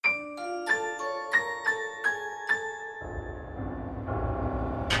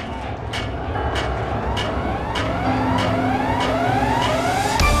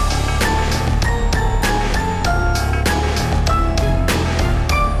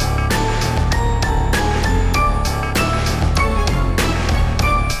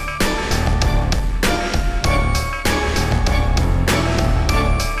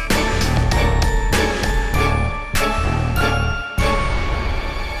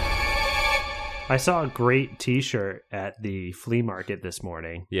I saw a great T-shirt at the flea market this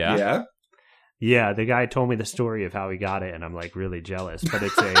morning. Yeah. Yeah, the guy told me the story of how he got it, and I'm like really jealous. But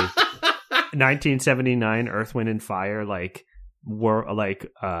it's a 1979 Earth, Wind and Fire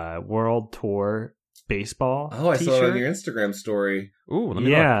world tour baseball. Oh, I T-shirt. saw it on your Instagram story. Ooh, let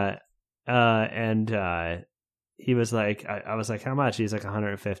me look. And he was like, I was like, how much? He's like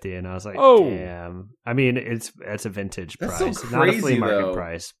 150, and I was like, Oh. damn. I mean, it's a vintage That's price, so not a crazy, flea market though.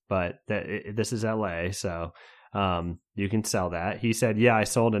 price, but this is LA, so you can sell that. He said, yeah, I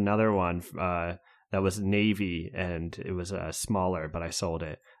sold another one that was navy, and it was smaller, but I sold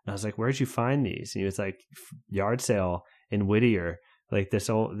it. And I was like, where'd you find these? And he was like, yard sale in Whittier. Like this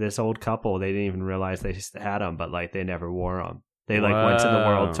old couple, they didn't even realize they had them, but like they never wore them. They like went to the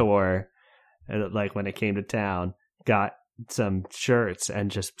world tour, and like when it came to town, got some shirts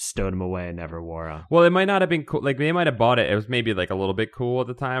and just stowed them away and never wore them. Well, it might not have been cool. Like they might have bought it. It was maybe like a little bit cool at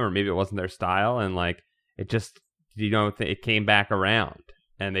the time, or maybe it wasn't their style, and like it just it came back around,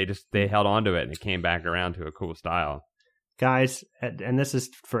 and they held on to it, and it came back around to a cool style. Guys, and this is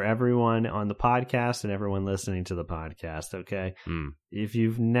for everyone on the podcast and everyone listening to the podcast, okay? If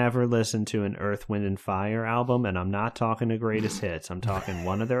you've never listened to an Earth, Wind, and Fire album, and I'm not talking the greatest hits, I'm talking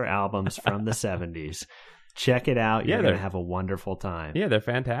one of their albums from the 70s, check it out. You're going to have a wonderful time. Yeah, they're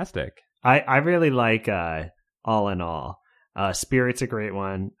fantastic. I really like All in All. Spirit's a great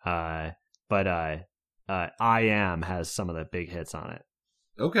one, but I Am has some of the big hits on it.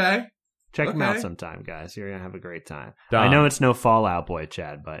 Okay. Check them out sometime, guys. You're going to have a great time. Dom. I know it's no Fall Out Boy,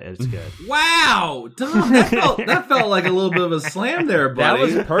 Chad, but it's good. Wow, Dom, that felt like a little bit of a slam there, buddy.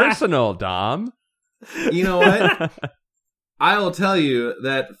 That was personal, Dom. You know what? I will tell you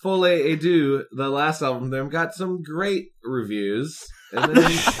that Folle et Deux, the last album from them, got some great reviews. And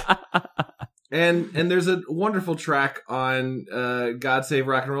then, and there's a wonderful track on God Save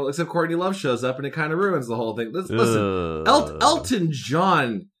Rock and Roll, except Courtney Love shows up and it kind of ruins the whole thing. Listen, Elton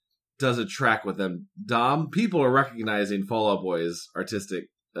John does a track with them. Dom, people are recognizing Fall Out Boy's artistic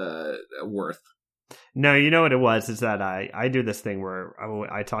worth. No, you know what it was is that I do this thing where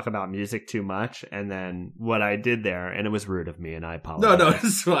I talk about music too much, and then what I did there, and it was rude of me, and I apologize. No,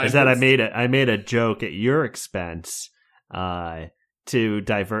 it's fine. Is that I made a joke at your expense to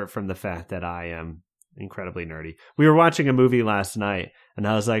divert from the fact that I am incredibly nerdy. We were watching a movie last night, and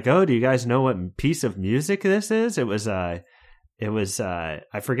I was like, "Oh, do you guys know what piece of music this is?" It was I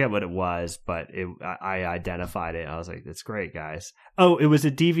forget what it was, but I identified it. I was like, "That's great, guys." Oh, it was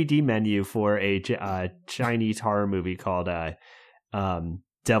a DVD menu for a Chinese horror movie called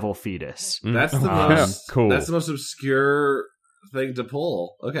Devil Fetus. That's the most cool. That's the most obscure thing to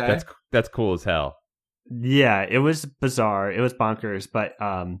pull. Okay, that's cool as hell. Yeah, it was bizarre. It was bonkers, but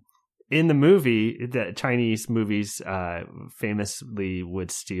in the movie, the Chinese movies famously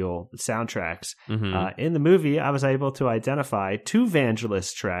would steal soundtracks. Mm-hmm. In the movie, I was able to identify 2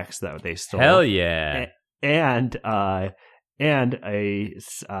 Vangelis tracks that they stole. Hell yeah! And a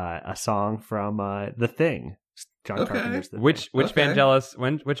song from The Thing, John Carpenter's The Thing. Which Vangelis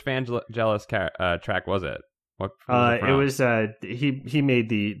track was it? What was it was he made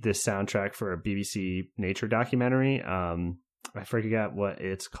the soundtrack for a BBC nature documentary. I forget what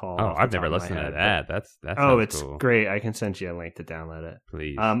it's called. Oh, I've never listened to that. That's it's cool. Great. I can send you a link to download it,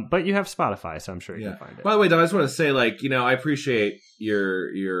 please. But you have Spotify, so I'm sure you can find it. By the way, Don, I just want to say, like, I appreciate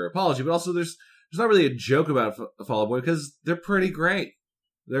your apology, but also there's not really a joke about Fall Out Boy because they're pretty great.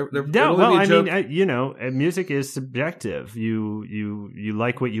 Music is subjective. You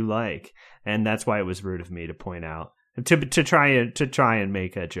like what you like, and that's why it was rude of me to point out. To try and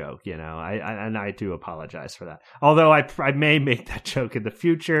make a joke, I do apologize for that. Although I may make that joke in the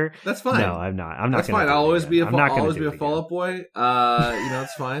future. That's fine. No, I'm not. I'm not. That's fine. I'll always be a Fall Out Boy.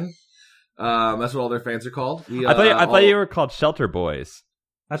 It's fine. That's what all their fans are called. I thought you were called Shelter Boys.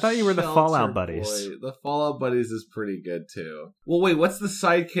 I thought you were the Fallout Buddies. The Fallout Buddies is pretty good too. Well, wait, what's the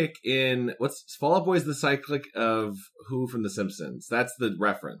sidekick in Fallout Boy is the sidekick of who from The Simpsons? That's the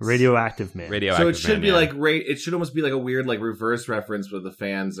reference. Radioactive Man. So it should be like it should almost be like a weird like reverse reference where the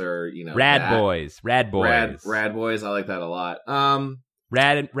fans are Rad Boys. Rad Boys. I like that a lot.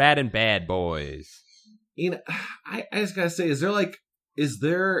 Rad and Bad Boys. I just gotta say, is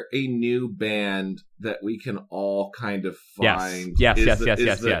there a new band that we can all kind of find? Yes.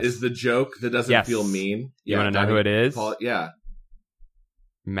 Is the joke that doesn't feel mean? You want to know who it is? Yeah.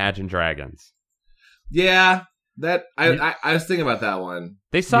 Imagine Dragons. Yeah. That I was thinking about that one.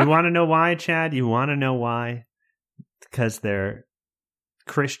 They suck. You want to know why, Chad? You want to know why? Because they're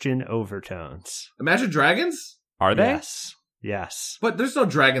Christian overtones. Imagine Dragons? Are they? Yes. But there's no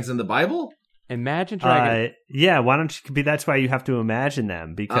dragons in the Bible. Imagine Dragons. Yeah, why don't you? That's why you have to imagine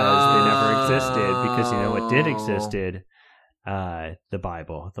them, because they never existed. Because you know what did existed? The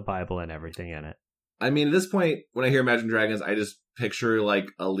Bible and everything in it. I mean, at this point, when I hear Imagine Dragons, I just picture like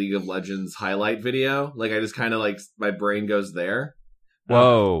a League of Legends highlight video. Like I just kind of like my brain goes there.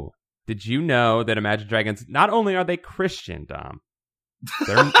 Whoa! Did you know that Imagine Dragons? Not only are they Christian, Dom,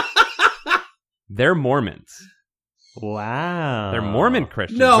 they're Mormons. Wow. They're Mormon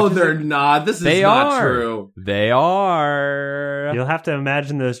Christians. No, they're not. This is not true. They are. You'll have to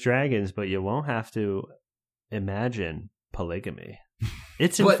imagine those dragons, but you won't have to imagine polygamy.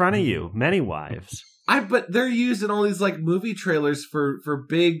 It's in front of you. Many wives. But they're used in all these like movie trailers for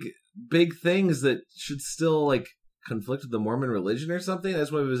big things that should still like conflict with the Mormon religion or something. That's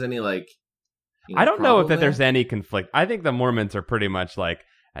why if there's any like. I don't know if there's any conflict. I think the Mormons are pretty much like,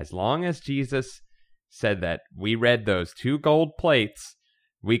 as long as Jesus said that we read those 2 gold plates,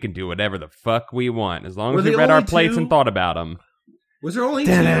 we can do whatever the fuck we want as long as we read our plates and thought about them. Was there only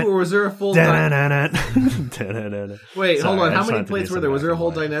 2, or was there a full? Wait, hold on. How many plates were there? Was there a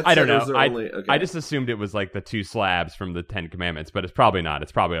whole dinette? I don't know. I just assumed it was like the 2 slabs from the 10 Commandments, but it's probably not.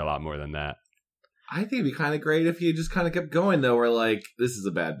 It's probably a lot more than that. I think it'd be kind of great if you just kind of kept going though. Where like this is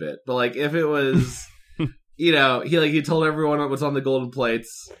a bad bit, but like if it was. You know, he told everyone what was on the golden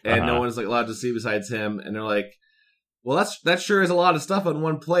plates, and no one's like allowed to see besides him. And they're like, "Well, that sure is a lot of stuff on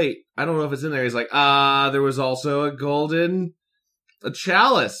one plate. I don't know if it's in there." He's like, there was also a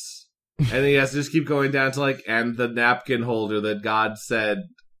chalice," and then he has to just keep going down to like, and the napkin holder that God said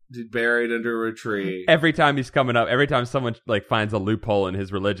buried under a tree. Every time he's coming up, every time someone like finds a loophole in his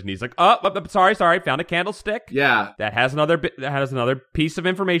religion, he's like, sorry, found a candlestick. Yeah, that has another piece of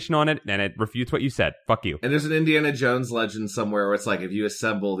information on it, and it refutes what you said. Fuck you. And there's an Indiana Jones legend somewhere where it's like, if you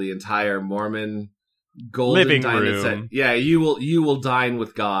assemble the entire Mormon golden living room set, yeah, you will dine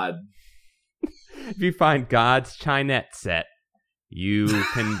with God. If you find God's Chinette set, you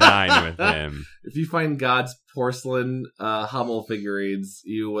can dine with him. If you find God's porcelain Hummel figurines,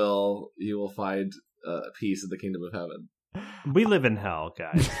 you will find peace in the kingdom of heaven. We live in hell,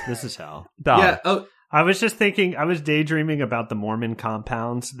 guys. This is hell. Yeah. Oh, I was just thinking. I was daydreaming about the Mormon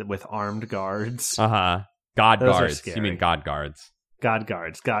compounds with armed guards. God guards. You mean God guards? God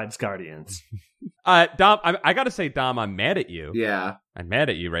guards. God's guardians. Dom, I gotta say, Dom, I'm mad at you. Yeah, I'm mad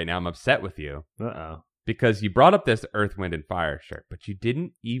at you right now. I'm upset with you. Uh-oh. Because you brought up this Earth, Wind, and Fire shirt, but you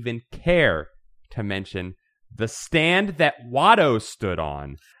didn't even care to mention the stand that Watto stood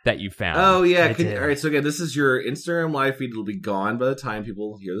on that you found. Oh, yeah. All right, so again, this is your Instagram live feed. It'll be gone by the time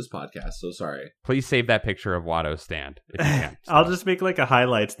people hear this podcast, so sorry. Please save that picture of Watto's stand, if you can. I'll just make like a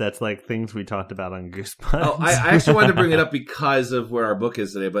highlights that's like things we talked about on Goosebumps. Oh, I actually wanted to bring it up because of where our book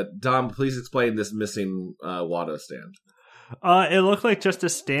is today, but Dom, please explain this missing Watto stand. It looked like just a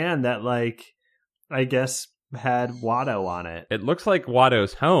stand that like... I guess had Watto on it. It looks like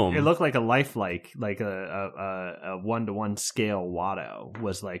Watto's home. It looked like a lifelike, like a 1-to-1 scale Watto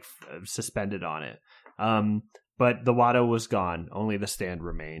was like suspended on it. But the Watto was gone. Only the stand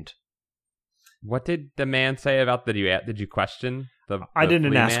remained. What did the man say about did you question the I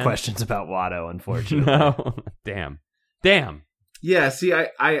didn't ask man? Questions about Watto, unfortunately. No. Damn. Yeah, see,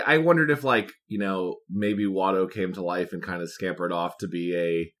 I wondered if, like, you know, maybe Watto came to life and kind of scampered off to be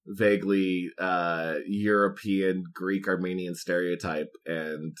a vaguely European, Greek, Armenian stereotype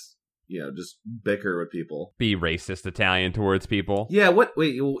and, you know, just bicker with people. Be racist Italian towards people. Yeah, what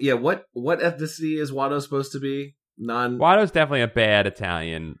ethnicity is Watto supposed to be? Watto's definitely a bad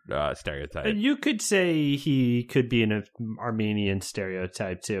Italian stereotype. You could say he could be an Armenian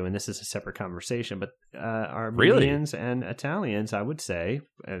stereotype too, and this is a separate conversation. But Armenians and Italians, I would say,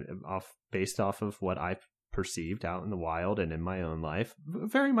 based off of what I perceived out in the wild and in my own life,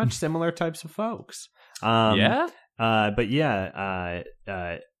 very much similar types of folks.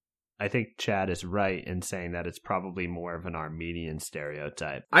 I think Chad is right in saying that it's probably more of an Armenian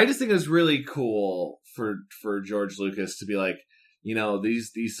stereotype. I just think it was really cool for George Lucas to be like, you know,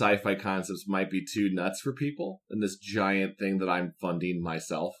 these sci-fi concepts might be too nuts for people, and this giant thing that I'm funding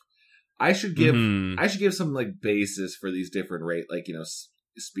myself. I should give some like basis for these different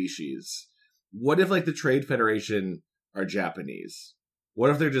species. What if like the Trade Federation are Japanese?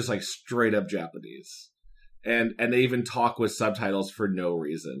 What if they're just like straight up Japanese? And they even talk with subtitles for no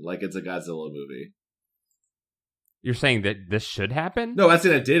reason, like it's a Godzilla movie. You're saying that this should happen? No, that's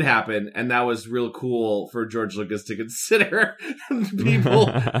it. It did happen, and that was real cool for George Lucas to consider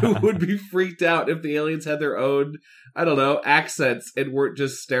people who would be freaked out if the aliens had their own, I don't know, accents and weren't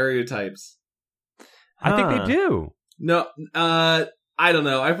just stereotypes. I think they do. No, I don't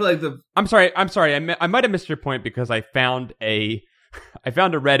know. I feel like I'm sorry. I might have missed your point because I found a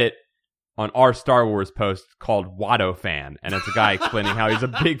Reddit on our Star Wars post called Watto Fan, and it's a guy explaining how he's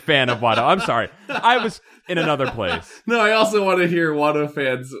a big fan of Watto. I'm sorry, I was in another place. No, I also want to hear Watto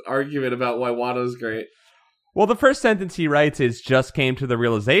fans' argument about why Watto's great. Well, the first sentence he writes is, just came to the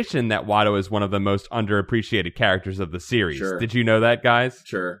realization that Watto is one of the most underappreciated characters of the series. Sure. Did you know that, guys?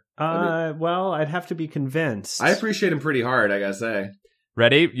 Sure. Well, I'd have to be convinced. I appreciate him pretty hard, I gotta say.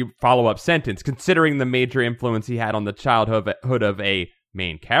 Ready? You follow-up sentence. Considering the major influence he had on the childhood of a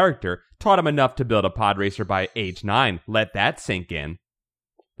main character, taught him enough to build a pod racer by age 9. Let that sink in.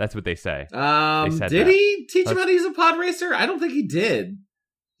 That's what they say. Did he teach him how to use a pod racer? I don't think he did.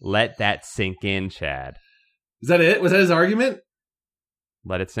 Let that sink in, Chad. Is that it? Was that his argument?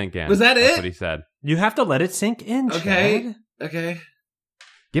 Let it sink in. Was that That's it? what he said. You have to let it sink in, Okay. Chad. Okay.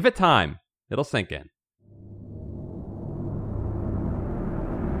 Give it time. It'll sink in.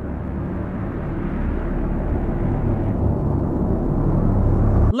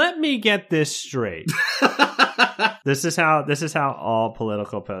 Let me get this straight. This is how all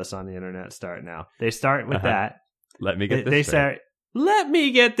political posts on the internet start now. They start with that. Let me get They this straight. say, "Let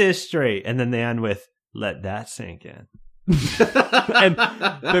me get this straight," and then they end with, "Let that sink in." And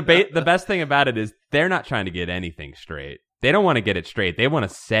the best thing about it is they're not trying to get anything straight. They don't want to get it straight. They want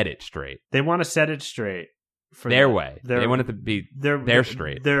to set it straight. They want to set it straight for Their way. They want it to be their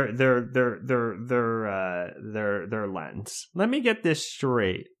straight. Their lens. Let me get this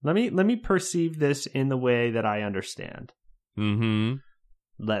straight. Let me perceive this in the way that I understand. Mm-hmm.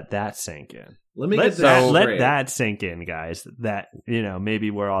 Let that sink in. Let Let straight. that sink in, guys. That, maybe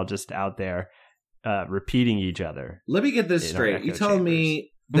we're all just out there repeating each other. Let me get this in our straight. echo You telling chambers.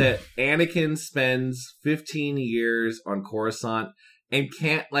 me that Anakin spends 15 years on Coruscant and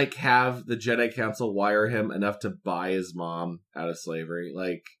can't have the Jedi Council wire him enough to buy his mom out of slavery?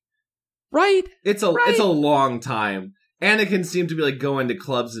 Right. It's a long time. Anakin seemed to be going to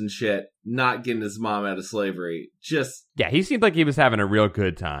clubs and shit, not getting his mom out of slavery. Just Yeah, he seemed like he was having a real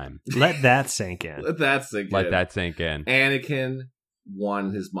good time. Let that sink in. let that sink in. Let that sink in. Anakin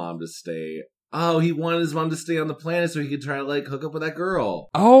wanted his mom to stay. Oh, he wanted his mom to stay on the planet so he could try to hook up with that girl.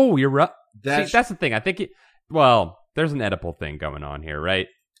 Oh, you're right. That's See, that's the thing. I think there's an Oedipal thing going on here, right?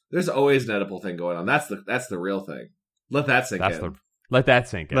 There's always an Oedipal thing going on. That's the real thing. Let that sink in. Let that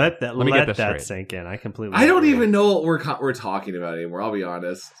sink in. Let me get this that straight. sink in. I completely. I don't agree. even know what we're talking about anymore. I'll be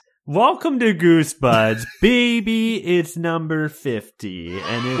honest. Welcome to Goosebuds, baby. It's number 50,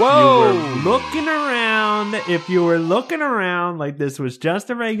 and if Whoa! you were looking around like this was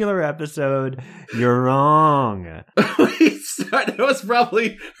just a regular episode, you're wrong. That was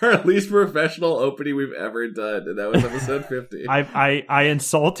probably our least professional opening we've ever done, and that was episode 50. I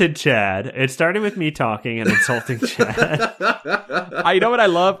insulted Chad. It started with me talking and insulting Chad. You know what I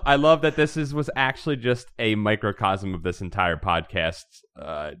love? I love that this was actually just a microcosm of this entire podcast,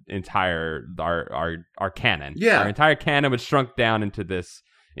 our canon. Yeah. Our entire canon was shrunk down into this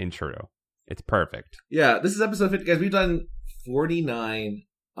intro. It's perfect. Yeah, this is episode 50, guys. We've done 49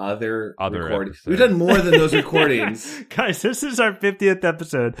 other recordings. episodes. We've done more than those recordings. Guys, this is our 50th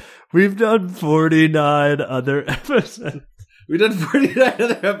episode. We've done 49 other episodes. We've done 49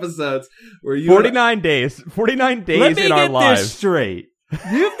 other episodes where you 49 days Let me in our get lives. this straight.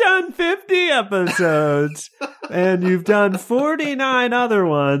 You've done 50 episodes, and you've done 49 other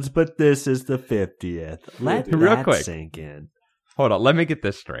ones, but this is the 50th. Let Real that quick. sink in. Hold on, let me get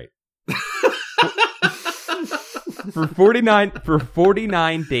this straight. For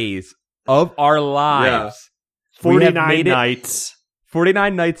 49 days of our lives, we have 49 made it- nights.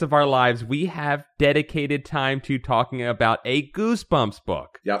 49 nights of our lives, we have dedicated time to talking about a Goosebumps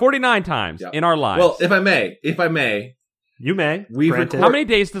book. Yep. 49 times Yep. in our lives. Well, if I may, You may. We've Granted. how many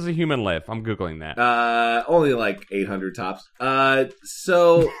days does a human live? I'm Googling that. only 800 tops.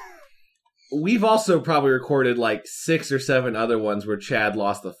 So we've also probably recorded 6 or 7 other ones where Chad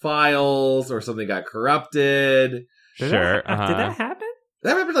lost the files or something got corrupted. Did Sure. that, did that happen?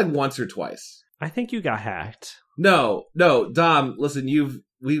 That happened once or twice. I think you got hacked. No, Dom, listen,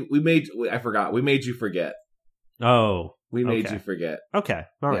 we made you forget. Oh. We made Okay. you forget. Okay.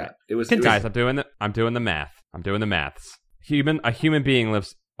 All right. Yeah, it was Guys, I'm doing the math. I'm doing the maths. A human being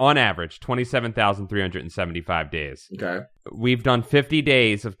lives on average 27,375 days. okay. We've done 50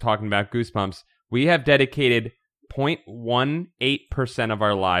 days of talking about Goosebumps. We have dedicated 0.18% of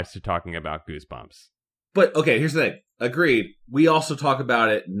our lives to talking about Goosebumps. But okay, here's the thing. Agreed. We also talk about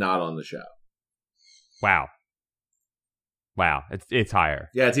it not on the show. Wow, it's higher.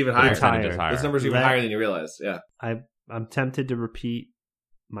 Yeah, it's even higher. Percentage is higher. This number's even That- higher than you realize. Yeah. I'm tempted to repeat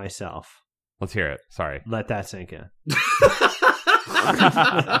myself. Let's hear it. Sorry. Let that sink in.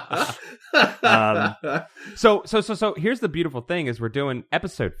 So here's the beautiful thing is we're doing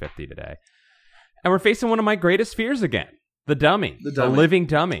episode 50 today. And we're facing one of my greatest fears again. The dummy. The living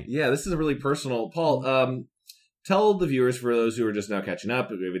dummy. Yeah, this is really personal. Paul, tell the viewers, for those who are just now catching up,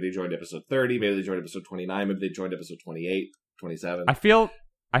 maybe they joined episode 30, maybe they joined episode 29, maybe they joined episode 28, 27. I feel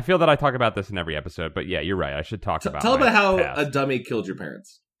that I talk about this in every episode, but yeah, you're right. I should talk about Tell about how past. a dummy killed your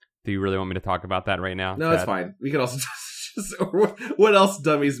parents. Do you really want me to talk about that right now? No, Chad? it's fine. We can also what else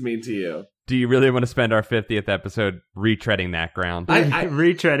dummies mean to you? Do you really want to spend our 50th episode retreading that ground?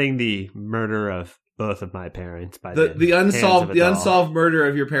 Retreading the murder of both of my parents by the unsolved murder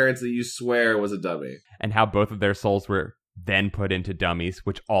of your parents that you swear was a dummy, and how both of their souls were then put into dummies,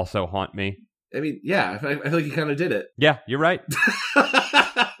 which also haunt me. I mean, yeah, I feel like you kind of did it. Yeah, you're right.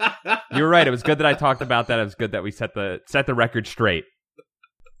 You're right. It was good that I talked about that. It was good that we set the record straight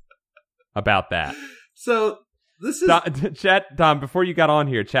about that. So this is Chad. Dom, before you got on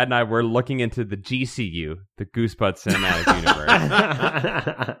here, Chad and I were looking into the GCU, the Goosebuds Cinematic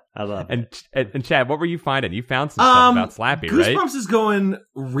Universe. I love it. And Chad, what were you finding? You found some stuff about Slappy, Goosebumps right? is going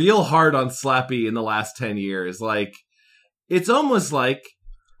real hard on Slappy in the last 10 years. Like, it's almost like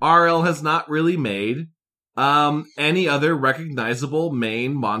RL has not really made any other recognizable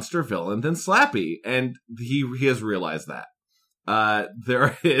main monster villain than Slappy, and he has realized that.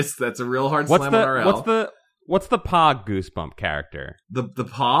 That's a real hard slam on RL. What's the Pog Goosebump character? The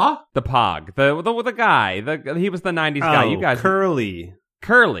paw? The Pog. The guy. He was the 90s guy. You guys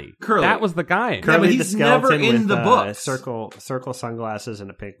Curly. That was the guy. Yeah, but he's never in the books. Circle sunglasses and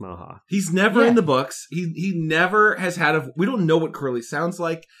a pink mohawk. He's never in the books. He never has had we don't know what Curly sounds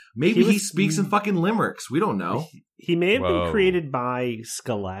like. Maybe he speaks in fucking limericks. We don't know. He may have been created by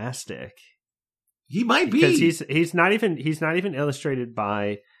Scholastic. He might be, because he's not even illustrated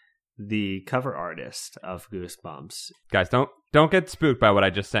by the cover artist of Goosebumps. Guys, don't get spooked by what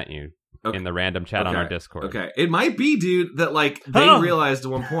I just sent you in the random chat on our Discord. Okay, it might be, dude, that like they realized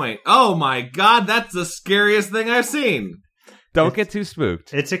at one point, oh my god, that's the scariest thing I've seen. Don't get too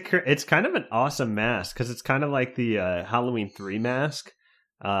spooked. It's kind of an awesome mask because it's kind of like the Halloween 3 mask.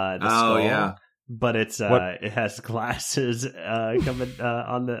 The skull, yeah. But it has glasses coming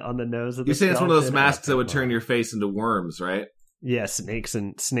on the nose of the. You're saying it's one of those masks that would turn your face into worms, right? Yeah, snakes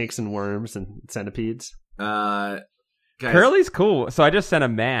and worms and centipedes. Guys. Curly's cool. So I just sent a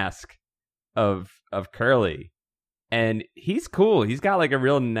mask of Curly, and he's cool. He's got like a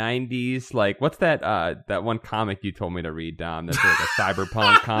real 90s, like, what's that one comic you told me to read, Dom? That's like a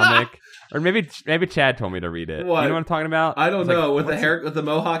cyberpunk comic, or maybe Chad told me to read it. What? You know what I'm talking about? I don't know. With the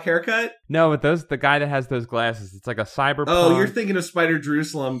mohawk haircut? No, with the guy that has those glasses. It's like a cyberpunk. Oh, you're thinking of Spider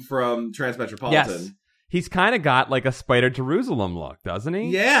Jerusalem from Transmetropolitan. Yes. He's kind of got like a Spider Jerusalem look, doesn't he?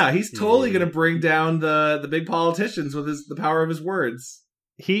 Yeah, he's totally going to bring down the big politicians with the power of his words.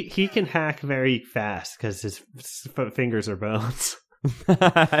 He can hack very fast because his fingers are bones.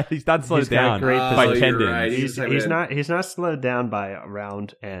 He's not slowed down by tendons. Right. He's not slowed down by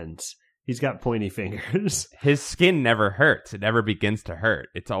round ends. He's got pointy fingers. His skin never hurts. It never begins to hurt.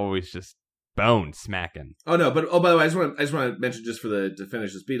 It's always just bone smacking. Oh no! But by the way, I just want to mention just to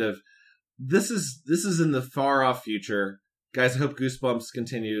finish this beat of. This is in the far off future, guys. I hope Goosebumps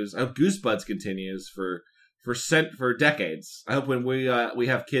continues. I hope Goosebuds continues for decades. I hope when we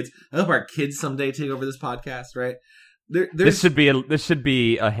have kids, I hope our kids someday take over this podcast. Right? This should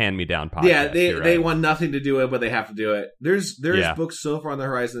be a hand me down podcast. Yeah, they want nothing to do it, but they have to do it. There's books so far on the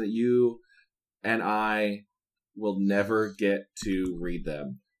horizon that you and I will never get to read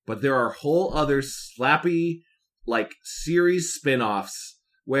them. But there are whole other Slappy like series spin-offs.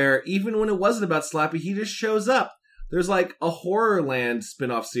 Where even when it wasn't about Slappy, he just shows up. There's like a Horrorland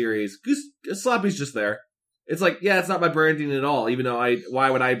spin-off series. Slappy's just there. It's like, yeah, it's not my branding at all. Even though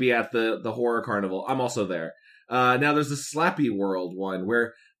why would I be at the horror carnival? I'm also there. Now there's the Slappy World one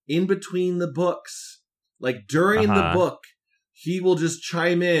where in between the books, like during the book, he will just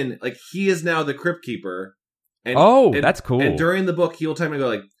chime in. Like he is now the Crypt Keeper. And that's cool. And during the book, he will chime in and go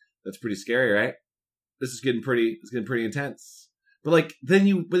like, "That's pretty scary, right? This is getting pretty intense." But like but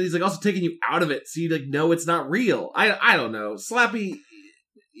he's like also taking you out of it, so you like know it's not real. I don't know. Slappy,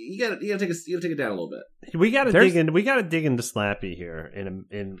 you gotta take it down a little bit. We gotta dig into Slappy here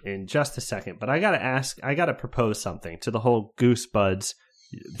in just a second. But I gotta propose something to the whole Goosebuds,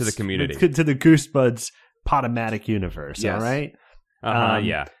 to the community, to the Goosebuds Potomatic universe. Yes. All right.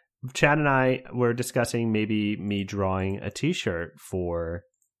 Yeah. Chad and I were discussing maybe me drawing a T-shirt for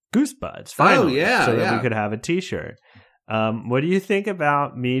Goosebuds. Finally, so that we could have a T-shirt. What do you think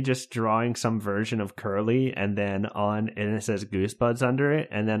about me just drawing some version of Curly and then it says Goosebuds under it,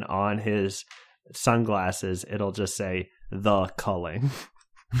 and then on his sunglasses, it'll just say the culling.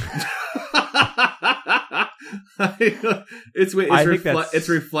 It's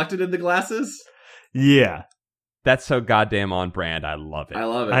reflected in the glasses. Yeah, That's so goddamn on brand. I love it. I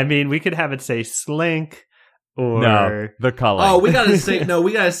love it. I mean, we could have it say Slink or No, the color. Oh, we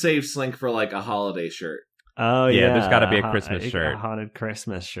gotta save Slink for like a holiday shirt, oh Yeah, there's gotta be a Christmas a shirt. haunted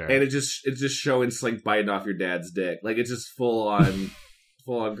Christmas shirt. and it's just showing Slink biting off your dad's dick. Like it's just full on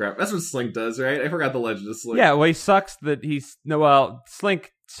crap. That's what Slink does, right? I forgot the legend of Slink. Yeah, well, he sucks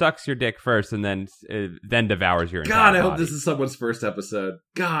Slink sucks your dick first and then devours your entire God, I hope body. this is someone's first episode.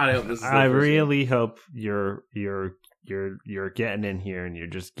 God, I hope this is. I really hope you're getting in here and you're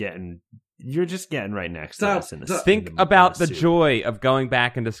just getting right next to us. Think about the joy of going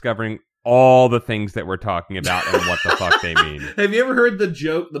back and discovering all the things that we're talking about and what the fuck they mean. Have you ever heard the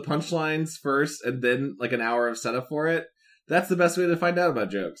joke, the punchlines first, and then like an hour of setup for it? That's the best way to find out about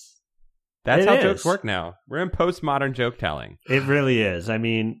jokes. That's It how is. jokes work now. We're in postmodern joke telling. It really is. I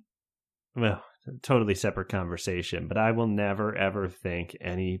mean, well, totally separate conversation, but I will never ever think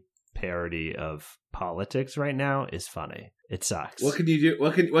any parody of politics right now is funny. It sucks. What can you do?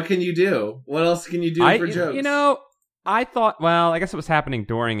 What can you do? What else can you do for jokes? You know, I thought, well, I guess it was happening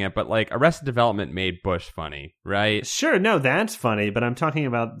during it, but like Arrested Development made Bush funny, right? Sure, no, that's funny, but I'm talking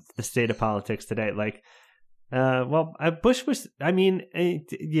about the state of politics today. Like, Bush was, I mean,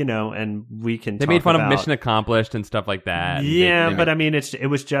 and we can They talk made fun about, of Mission Accomplished and stuff like that. Yeah, but I mean, it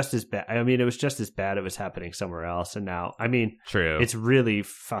was just as bad. I mean, it was just as bad. It was happening somewhere else. And now, I mean, True. it's really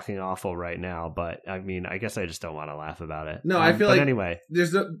fucking awful right now, but I mean, I guess I just don't want to laugh about it. No, I feel like anyway,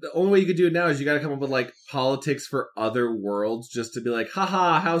 the only way you could do it now is you got to come up with like politics for other worlds, just to be like,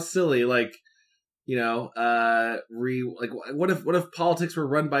 haha, how silly. Like, what if politics were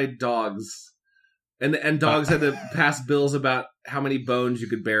run by dogs? And dogs had to pass bills about how many bones you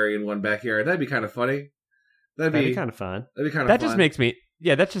could bury in one backyard. That'd be kind of funny. That'd be kind of fun. That'd be kind of that fun. just makes me,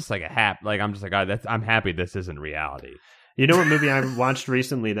 yeah, that's just like I'm just like, I'm happy this isn't reality. You know what movie I watched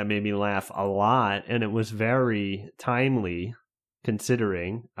recently that made me laugh a lot, and it was very timely,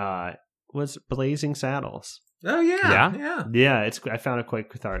 considering, was Blazing Saddles. Oh yeah. Yeah. I found it quite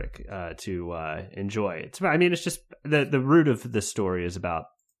cathartic to enjoy. It's just the root of the story is about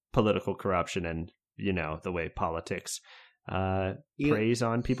political corruption and the way politics preys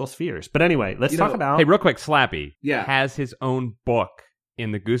on people's fears. But anyway, let's talk about. Hey, real quick, Slappy Yeah. has his own book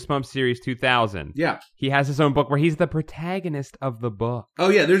in the Goosebumps series 2000. Yeah. He has his own book where he's the protagonist of the book. Oh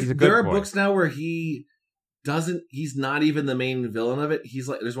yeah, He's a good there are boy. books now where he's not even the main villain of it. He's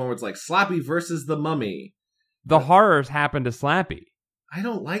like, there's one where it's like Slappy versus the Mummy. The horrors happen to Slappy. I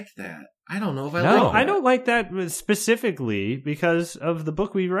don't like that. I don't know if I No. like that. I don't like that specifically because of the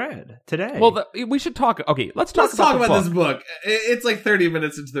book we read today. Well, we should talk. Okay, let's talk Let's talk the about book. this book. It's like 30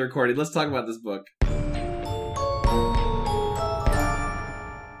 minutes into the recording. Let's talk about this book.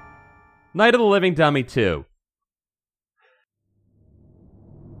 Night of the Living Dummy 2.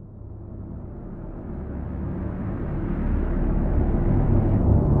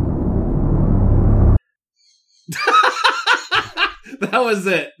 That was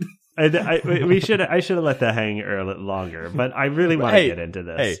it. I should have let that hang longer, but I really want to get into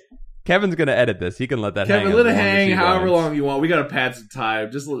this. Hey, Kevin's going to edit this. He can let that hang. Kevin, let it as long as hang he however wants. long you want. We got to pad some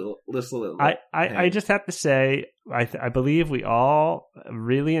time. Just I just have to say, I believe we all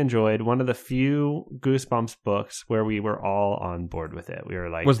really enjoyed one of the few Goosebumps books where we were all on board with it. We were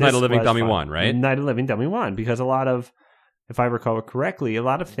like, Was Night of the Living was Dummy fun. 1, right? Night of the Living Dummy 1, because if I recall correctly, a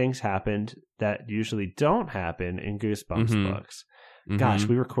lot of things happened that usually don't happen in Goosebumps Mhm. books. Gosh, Mhm.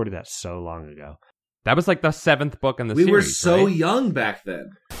 we recorded that so long ago. That was like the 7th book in the We series. were so right? young back then.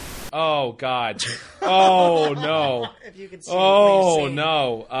 Oh God! Oh no! If you could see Oh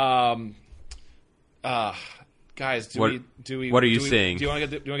no! Guys, do What- we? what are you do we- seeing? Do you want to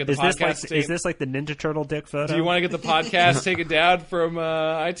get the Is this podcast? is this like the Ninja Turtle dick photo? Do you want to get the podcast taken down from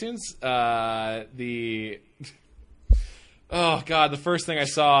iTunes? Oh God! The first thing I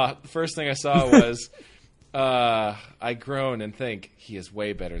saw was I groan and think he is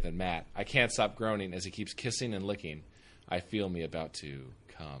way better than Matt. I can't stop groaning as he keeps kissing and licking. I feel me about to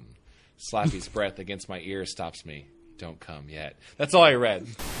come. Slappy's breath against my ear stops me. Don't come yet. That's all I read.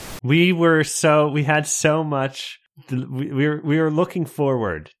 We had so much. We were looking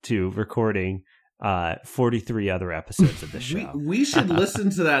forward to recording 43 other episodes of the show. We should listen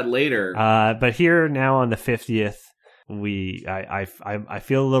to that later. But here now on the 50th, I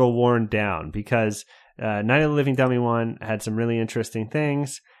feel a little worn down because Night of the Living Dummy 1 had some really interesting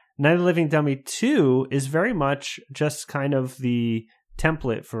things. Night of the Living Dummy 2 is very much just kind of the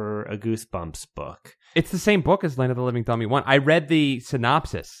template for a Goosebumps book. It's the same book as Night of the Living Dummy 1. I read the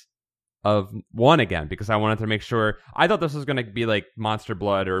synopsis of 1 again because I wanted to make sure. I thought this was going to be like Monster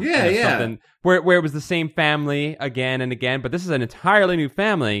Blood or Yeah. something where it was the same family again and again, but this is an entirely new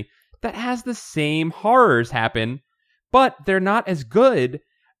family that has the same horrors happen, but they're not as good.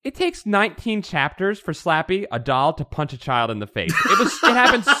 It takes 19 chapters for Slappy, a doll, to punch a child in the face. It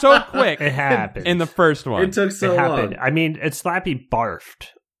happened so quick. It happened In the first one. It took so it long. happened. I mean, Slappy barfed.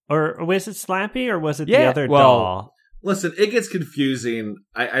 Or was it Slappy or was it the Yeah, other well, doll? Listen, it gets confusing.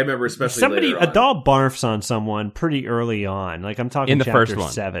 I remember especially later A on. doll barfs on someone pretty early on. Like I'm talking In the chapter first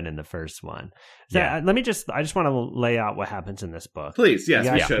one. 7 in the first one. So Yeah. I just want to lay out what happens in this book. Please, yes,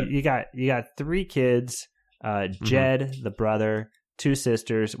 you we got, should. You got 3 kids, Jed, the brother, 2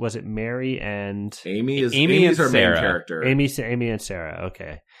 sisters. Was it Mary and Amy's and our Sarah. main character. Amy and Sarah?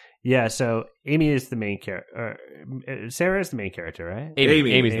 Okay. Yeah, so Amy is the main character. Sarah is the main character, right? Amy's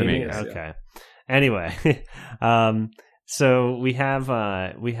the Amy main is, character. Okay. Anyway, so we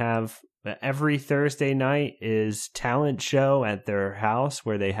have every Thursday night is talent show at their house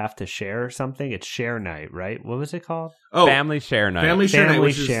where they have to share something. It's share night, right? What was it called? Oh, Family share night. Family Share Night, Family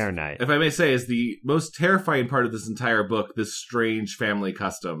which is, Share Night. if I may say, is the most terrifying part of this entire book, this strange family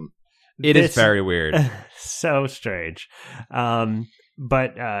custom. It is This- very weird. So strange.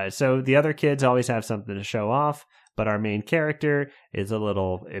 But so the other kids always have something to show off, but our main character is a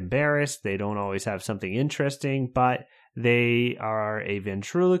little embarrassed. They don't always have something interesting, but they are a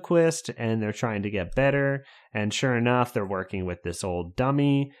ventriloquist and they're trying to get better. And sure enough, they're working with this old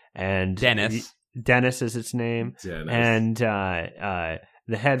dummy and Dennis. Dennis is its name. Dennis. And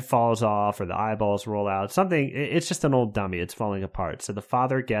the head falls off or the eyeballs roll out. It's just an old dummy. It's falling apart. So the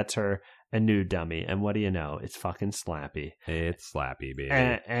father gets her a new dummy. And what do you know? It's fucking Slappy. It's Slappy, baby.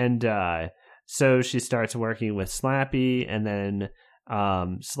 And so she starts working with Slappy, and then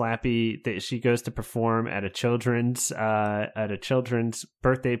Slappy, she goes to perform at a children's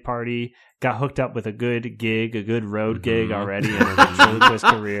birthday party. Got hooked up with a good gig, a good road gig already in her ventriloquist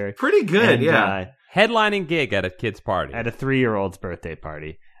career. Pretty good, And, yeah. Headlining gig at a kid's party. At a 3-year-old's birthday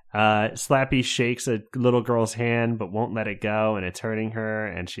party. Slappy shakes a little girl's hand but won't let it go, and it's hurting her,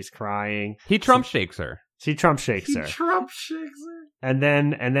 and she's crying. He Trump shakes her. She Trump shakes her. Trump shakes her. And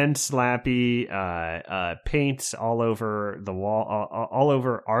then Slappy paints all over the wall, all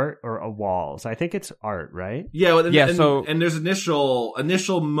over art or walls. I think it's art, right? Yeah, well, Yeah, and, so- and there's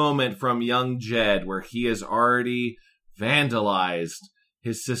initial moment from young Jed where he has already vandalized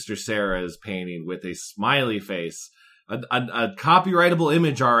his sister Sarah's painting with a smiley face, a copyrightable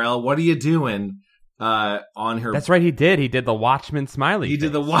image. RL, what are you doing? On her. That's right, he did. He did the Watchmen smiley. He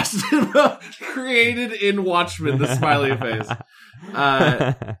did the Watchmen created in Watchmen the smiley face.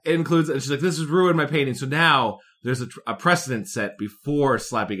 It includes, and she's like, "This has ruined my painting." So now there's a precedent set before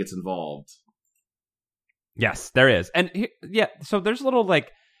Slappy gets involved. Yes, there is. And so there's a little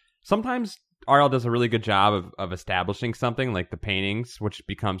sometimes RL does a really good job of establishing something like the paintings, which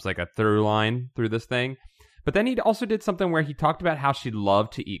becomes like a through line through this thing. But then he also did something where he talked about how she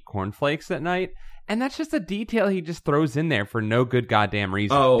loved to eat cornflakes at night. And that's just a detail he just throws in there for no good goddamn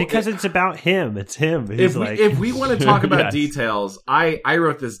reason. Oh, Because it's about him. It's him. He's if we want to talk about Yes. details, I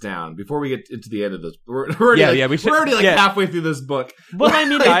wrote this down before we get into the end of this. We're already we should- we're already yeah. halfway through this book. well, I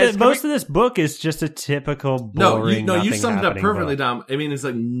mean, Guys, most of this book is just a typical boring. you nothing summed it up happening perfectly, book. Dom. I mean, it's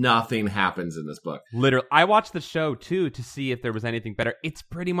like nothing happens in this book. Literally, I watched the show too to see if there was anything better. It's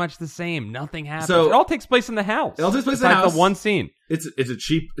pretty much the same. Nothing happens. So- it all takes place in the house. It all takes place in the besides house. The one scene. It's a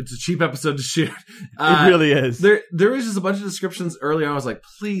cheap episode to shoot. It really is. There is just a bunch of descriptions earlier. I was like,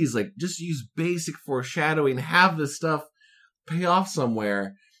 please, just use basic foreshadowing. Have this stuff pay off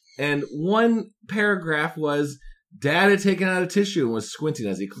somewhere. And one paragraph was, Dad had taken out a tissue and was squinting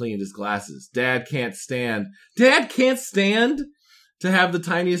as he cleaned his glasses. Dad can't stand to have the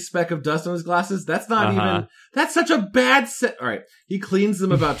tiniest speck of dust on his glasses. That's not even, that's such a bad set. All right. He cleans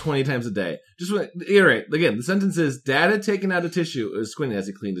them about 20 times a day. Just iterate. Again, the sentence is, Dad had taken out a tissue and was squinting as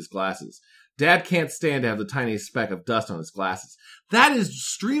he cleaned his glasses. Dad can't stand to have the tiniest speck of dust on his glasses. That is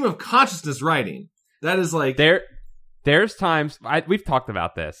stream of consciousness writing. That is like, There's times we've talked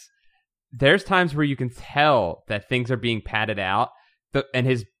about this. There's times where you can tell that things are being padded out. And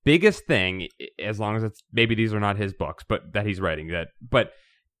his biggest thing, as long as it's maybe these are not his books, but that he's writing but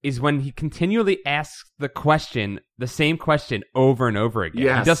is when he continually asks the same question over and over again.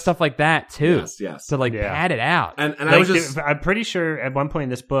 Yes. He does stuff like that too. yes. To Yeah. pad it out. And I was just, I'm pretty sure at one point in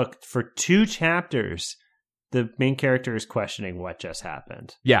this book, for 2 chapters, the main character is questioning what just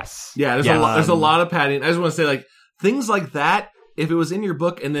happened. Yes. yeah, there's a lot of padding. I just want to say, things like that, if it was in your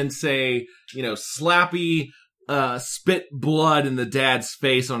book and then say, Slappy spit blood in the dad's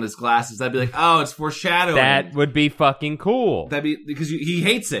face on his glasses. I'd be like, oh, it's foreshadowing. That would be fucking cool. That'd be because he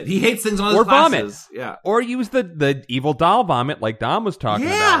hates it. He hates things on his Or glasses. vomit. Yeah. Or use the evil doll vomit like Dom was talking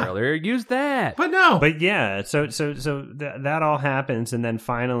about earlier. Use that. But no. But yeah, so that all happens, and then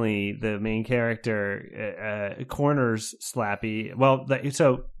finally the main character corners Slappy. Well,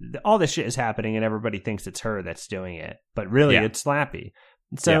 so all this shit is happening, and everybody thinks it's her that's doing it, but really it's Slappy.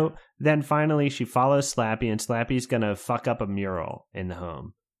 So then finally she follows Slappy, and Slappy's gonna fuck up a mural in the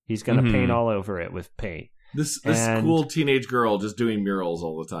home. He's gonna paint all over it with paint. This cool teenage girl just doing murals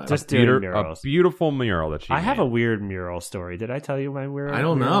all the time. Just doing murals. A beautiful mural that she I have made. a weird mural story. Did I tell you my weird? I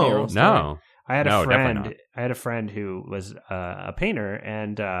don't weird know. mural story? No. I had No, a definitely friend. not. I had a friend who was a painter,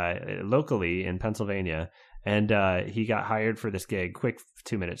 and locally in Pennsylvania, and he got hired for this gig. Quick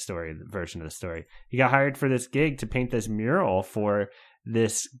 2-minute story version of the story. He got hired for this gig to paint this mural for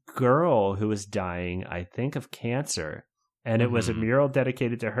this girl who was dying, I think, of cancer, and it was a mural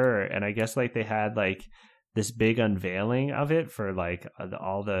dedicated to her. And I guess like they had like this big unveiling of it for like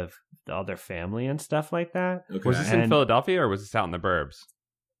all their family and stuff like that. Okay. Was this in Philadelphia or was this out in the burbs?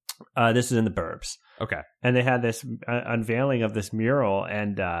 This is in the burbs. Okay. And they had this unveiling of this mural,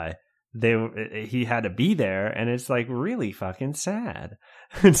 and he had to be there, and it's like really fucking sad.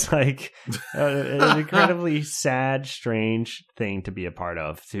 It's like an incredibly sad, strange thing to be a part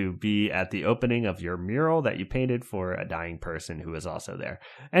of, to be at the opening of your mural that you painted for a dying person who was also there.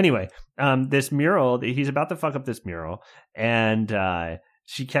 Anyway, this mural, he's about to fuck up this mural, and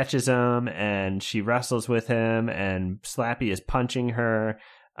she catches him, and she wrestles with him, and Slappy is punching her.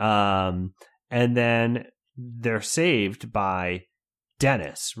 And then they're saved by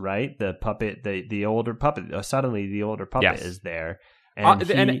Dennis, right? The puppet, the older puppet. Suddenly, the older puppet is there, and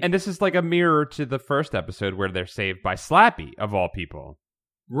this is like a mirror to the first episode where they're saved by Slappy, of all people.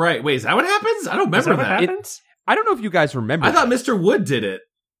 Right. Wait, is that what happens? I don't remember is that what that. happens? I don't know if you guys remember. I thought Mr. Wood did it.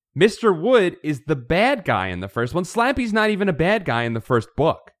 Mr. Wood is the bad guy in the first one. Slappy's not even a bad guy in the first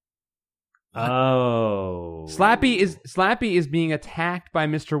book. Oh, Slappy is being attacked by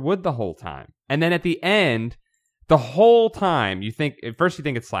Mr. Wood the whole time, and then at the end, the whole time you think it's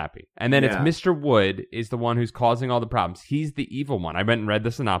Slappy, and then it's Mr. Wood is the one who's causing all the problems. He's the evil one. I went and read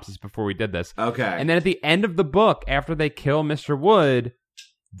the synopsis before we did this. Okay, and then at the end of the book, after they kill Mr. Wood,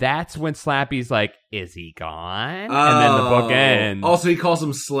 that's when Slappy's like, "Is he gone?" And then the book ends. Also, he calls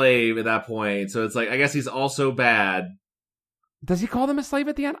him slave at that point, so it's like I guess he's also bad. Does he call them a slave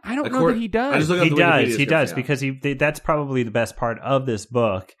at the end? I don't know that he does. I just looked up the He does, yeah. because that's probably the best part of this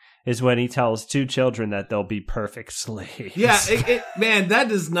book is when he tells two children that they'll be perfect slaves. Yeah, man, that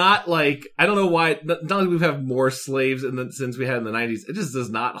does not like. I don't know why. Not only we've had more slaves since we had in the 90s, it just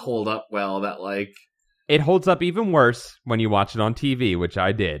does not hold up well. That like. It holds up even worse when you watch it on TV, which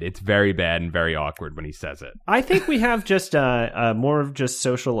I did. It's very bad and very awkward when he says it. I think we have just more of just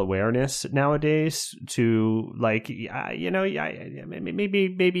social awareness nowadays to like,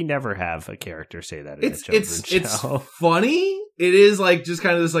 maybe never have a character say that in a children's show. It's funny. It is like just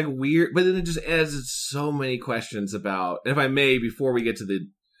kind of this like weird, but then it just adds so many questions about. And if I may, before we get to the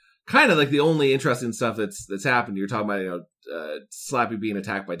kind of like the only interesting stuff that's happened, you're talking about Slappy being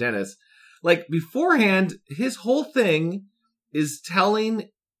attacked by Dennis. Like, beforehand, his whole thing is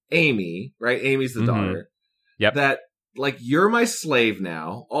telling Amy, right? Amy's the daughter. Yep. That, like, you're my slave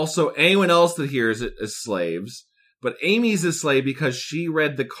now. Also, anyone else that hears it is slaves. But Amy's a slave because she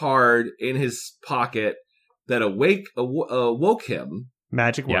read the card in his pocket that awoke him.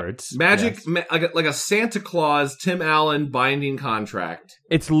 Magic words. Magic, like a Santa Claus, Tim Allen binding contract.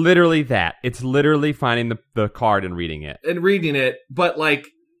 It's literally that. It's literally finding the card and reading it. But, like,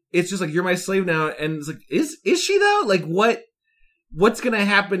 it's just like, you're my slave now, and it's like, is she though? Like, what's gonna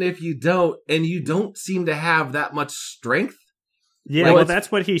happen if you don't? And you don't seem to have that much strength. Yeah, like, well,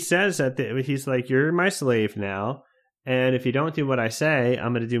 that's what he says. He's like, you're my slave now, and if you don't do what I say,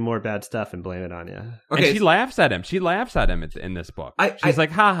 I'm gonna do more bad stuff and blame it on you. Okay, and she laughs at him. She laughs at him in this book. She's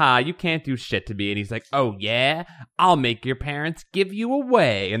like, haha, you can't do shit to me. And he's like, oh yeah? I'll make your parents give you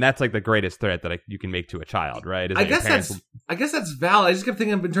away. And that's like the greatest threat that you can make to a child, right? I guess that's valid. I just kept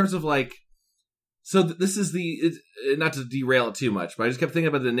thinking in terms of like, so this is not to derail it too much, but I just kept thinking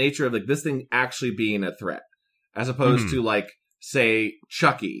about the nature of like this thing actually being a threat, as opposed to like, say,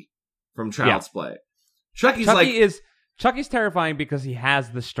 Chucky from Child's Play. Chucky's terrifying because he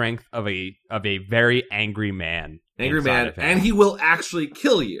has the strength of a very angry man. And he will actually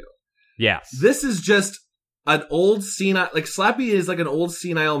kill you. Yes. This is just an old senile, like Slappy is like an old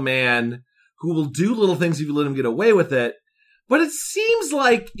senile man who will do little things if you let him get away with it. But it seems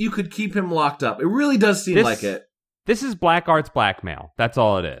like you could keep him locked up. It really does seem like it. This is black arts blackmail. That's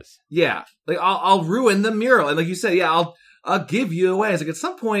all it is. Yeah, like I'll ruin the mural, and like you said, yeah, I'll give you away. It's like at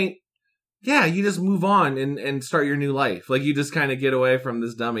some point, yeah, you just move on and start your new life. Like you just kind of get away from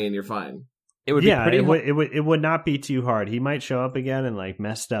this dummy, and you're fine. It would be pretty. It would not be too hard. He might show up again and like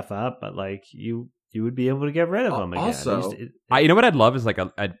mess stuff up, but like you would be able to get rid of him again. Also, you know what I'd love is like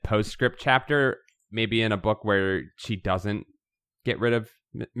a postscript chapter, maybe in a book where she doesn't get rid of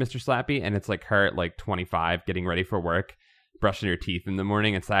Mr. Slappy, and it's like her at like 25 getting ready for work, brushing her teeth in the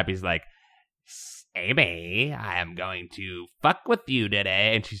morning, and Slappy's like, Amy, I am going to fuck with you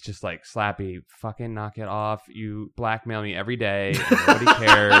today. And she's just like, Slappy, fucking knock it off. You blackmail me every day. And nobody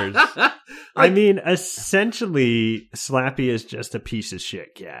cares. I mean, essentially, Slappy is just a piece of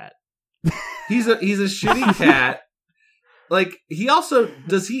shit cat. He's a shitty cat. Like,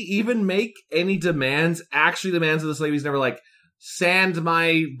 does he even make any demands? Actually, demands of the slave? He's never like, sand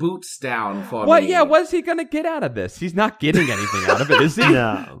my boots down for me. Yeah, what's he gonna get out of this? He's not getting anything out of it, is he?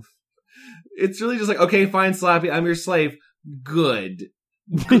 No. It's really just like, okay, fine, Slappy, I'm your slave. Good.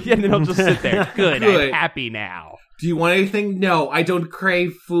 And then he'll just sit there. Good, I'm happy now. Do you want anything? No, I don't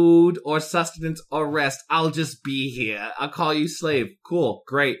crave food or sustenance or rest. I'll just be here. I'll call you slave. Cool,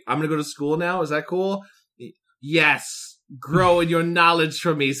 great. I'm gonna go to school now. Is that cool? Yes. Grow in your knowledge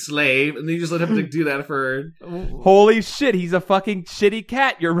from me, slave. And then you just let him do that for... Holy shit, he's a fucking shitty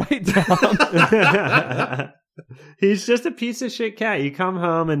cat. You're right, Tom. He's just a piece of shit cat. You come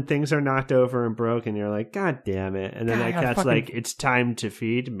home and things are knocked over and broken. You're like, God damn it. And then that cat's like, it's time to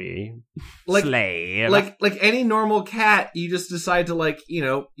feed me. Like, slave. Like any normal cat, you just decide to like,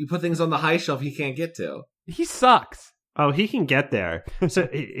 you put things on the high shelf he can't get to. He sucks. Oh, he can get there. So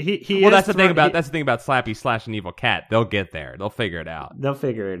he well, that's the thing about Slappy / an evil cat. They'll get there. They'll figure it out.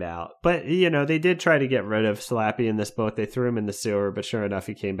 But they did try to get rid of Slappy in this boat. They threw him in the sewer, but sure enough,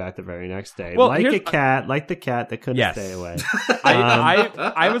 he came back the very next day. Well, like the cat that couldn't stay away.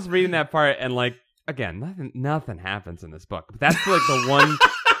 I was reading that part, and like again, nothing happens in this book. But that's like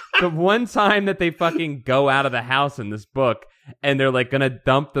the one time that they fucking go out of the house in this book, and they're like gonna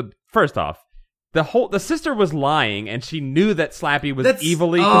dump the. First off, the sister was lying, and she knew that Slappy was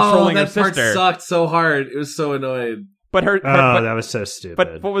evilly controlling her sister. That part sucked so hard. It was so annoying. But that was so stupid.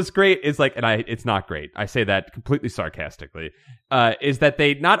 But what was great is like, it's not great. I say that completely sarcastically. Is that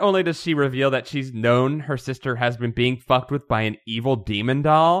not only does she reveal that she's known her sister has been being fucked with by an evil demon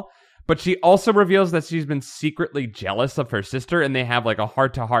doll, but she also reveals that she's been secretly jealous of her sister, and they have like a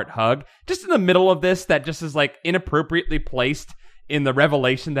heart-to-heart hug just in the middle of this that just is like inappropriately placed in the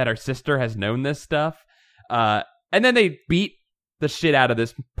revelation that her sister has known this stuff. And then they beat the shit out of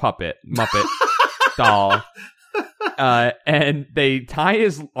this Muppet doll. And they tie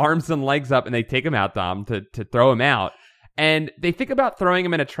his arms and legs up, and they take him out, Dom, to throw him out. And they think about throwing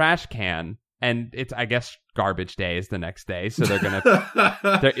him in a trash can, and it's, I guess, garbage day is the next day, so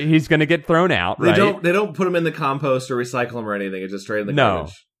he's gonna get thrown out, right? They don't put him in the compost or recycle him or anything. It's just straight in the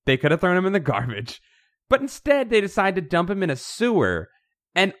garbage. They could have thrown him in the garbage. But instead, they decide to dump him in a sewer.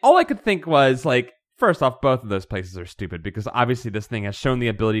 And all I could think was, like, first off, both of those places are stupid because obviously this thing has shown the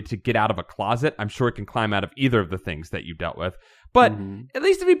ability to get out of a closet. I'm sure it can climb out of either of the things that you dealt with. But at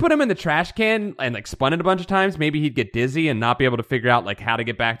least if you put him in the trash can and like spun it a bunch of times, maybe he'd get dizzy and not be able to figure out like how to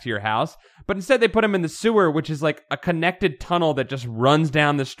get back to your house. But instead they put him in the sewer, which is like a connected tunnel that just runs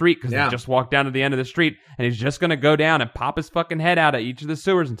down the street because he just walked down to the end of the street, and he's just going to go down and pop his fucking head out of each of the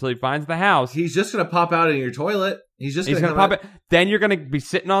sewers until he finds the house. He's just going to pop out in your toilet. He's going to pop it. Then you're going to be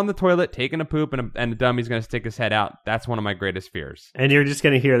sitting on the toilet, taking a poop, and the dummy's going to stick his head out. That's one of my greatest fears. And you're just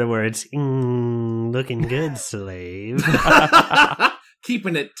going to hear the words, looking good, slave.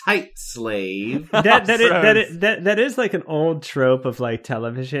 Keeping it tight, slave. That is like an old trope of like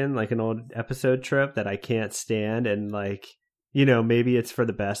television, like an old episode trope that I can't stand. And like, maybe it's for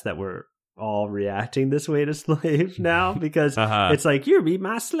the best that we're all reacting this way to slave now, because it's like, you'll be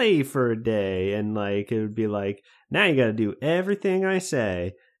my slave for a day. And like, it would be like, now you got to do everything I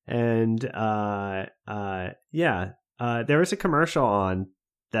say. And there was a commercial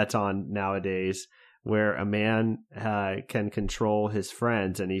that's on nowadays where a man can control his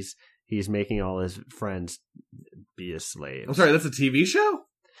friends, and he's making all his friends be his slaves. I'm sorry, that's a TV show?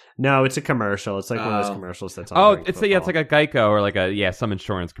 No, it's a commercial. It's like one of those commercials that's on. It's like a Geico or like some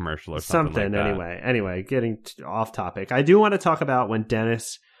insurance commercial or something like that. Anyway, getting off topic. I do want to talk about when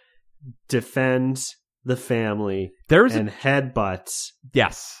Dennis defends the family and headbutts.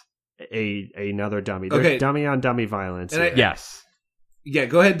 Yes. Another dummy. There's dummy on dummy violence. Yes. Yeah,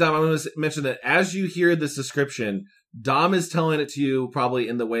 go ahead, Dom. I'm going to mention that as you hear this description, Dom is telling it to you probably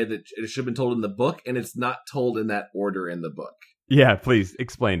in the way that it should have been told in the book, and it's not told in that order in the book. Yeah, please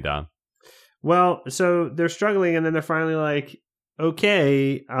explain, Dom. Well, so they're struggling, and then they're finally like,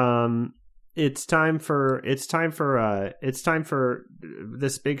 okay, it's time for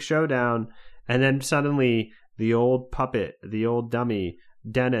this big showdown. And then suddenly the old puppet, the old dummy,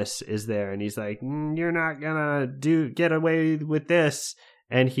 Dennis, is there, and he's like, you're not gonna get away with this.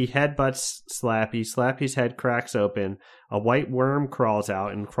 And he headbutts Slappy. Slappy's head cracks open. A white worm crawls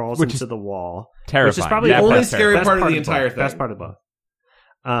out and crawls into the wall. Terrifying. Which is probably the only best scary part of the book. entire thing. Best part of the book.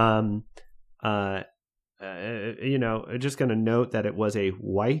 Just going to note that it was a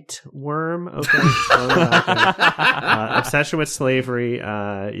white worm. Okay, obsession with slavery.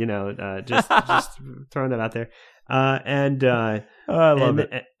 Just throwing that out there. I love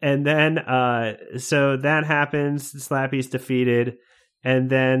it. And then, so that happens. Slappy's defeated.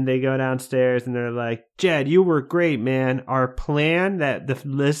 And then they go downstairs and they're like, Jed, you were great, man. Our plan that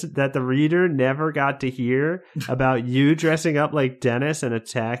the reader never got to hear about you dressing up like Dennis and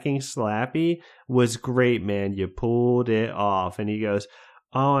attacking Slappy was great, man. You pulled it off. And he goes,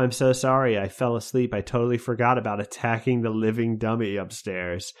 oh, I'm so sorry. I fell asleep. I totally forgot about attacking the living dummy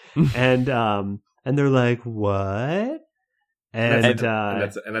upstairs. and they're like, what? And that's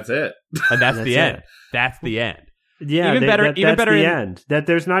it. And that's the That's end. it. That's the end. Yeah, even better. That's the in, end. That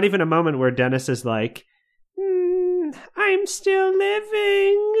there's not even a moment where Dennis is like, "I'm still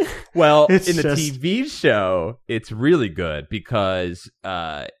living." Well, It's in the just- TV show, it's really good because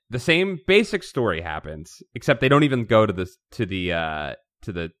the same basic story happens, except they don't even go to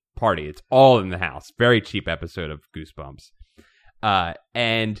the party. It's all in the house. Very cheap episode of Goosebumps.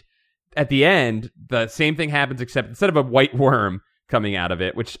 And at the end, the same thing happens, except instead of a white worm coming out of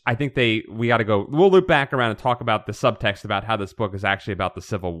it, which I think we'll loop back around and talk about the subtext about how this book is actually about the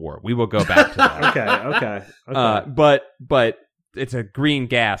Civil War. We will go back to that. Okay. But it's a green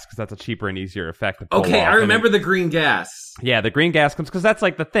gas because that's a cheaper and easier effect to pull Okay, off. I remember the green gas. Yeah, the green gas comes because that's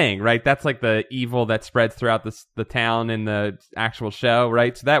like the thing, right? That's like the evil that spreads throughout the town in the actual show,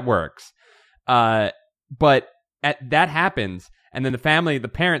 right? So that works. But that happens. And then the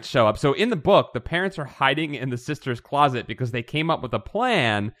parents show up. So in the book, the parents are hiding in the sister's closet because they came up with a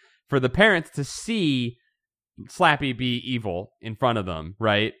plan for the parents to see Slappy be evil in front of them,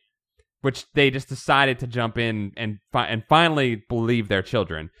 right? Which they just decided to jump in and finally believe their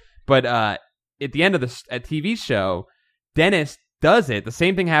children. But at the end of the TV show, Dennis does it. The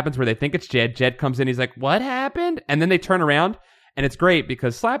same thing happens where they think it's Jed. Jed comes in. He's like, what happened? And then they turn around. And it's great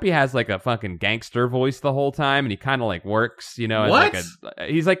because Slappy has like a fucking gangster voice the whole time, and he kind of like works, as What?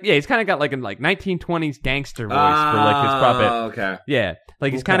 he's kind of got like a 1920s gangster voice for like his puppet. Okay. Yeah,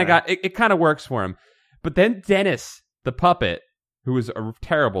 like he's kind of got it kind of works for him. But then Dennis, the puppet, who is a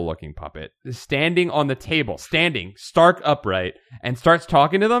terrible looking puppet, is standing on the table, standing stark upright, and starts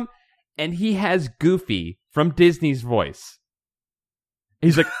talking to them, and he has Goofy from Disney's voice.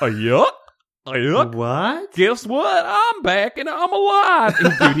 He's like, yuck. What? Guess what? I'm back and I'm alive.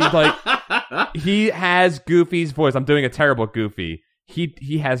 And dude, he's like, he has Goofy's voice. I'm doing a terrible Goofy.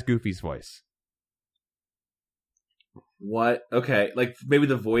 He has Goofy's voice. What? Okay, like maybe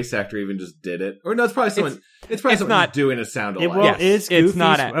the voice actor even just did it, or no? It's probably someone. It's probably it's someone not- just doing a sound alike. Well, Yes, is it's Goofy's,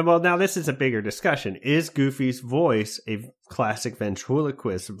 not well, now this is a bigger discussion. Is Goofy's voice a classic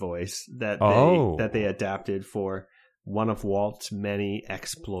ventriloquist voice that they adapted for one of Walt's many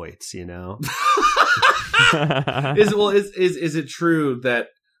exploits? Is it true that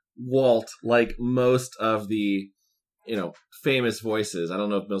Walt, like most of the famous voices, I don't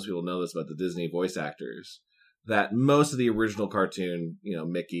know if most people know this about the Disney voice actors, that most of the original cartoon,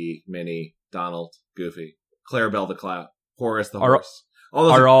 Mickey, Minnie, Donald, Goofy, Clarabelle the Clown, Horace the horse, all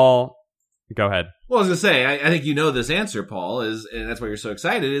those are all. Go ahead. Well, I was gonna say, I think you know this answer, Paul, and that's why you're so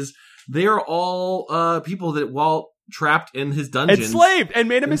excited. Is they are all people that Walt trapped in his dungeon, Enslaved and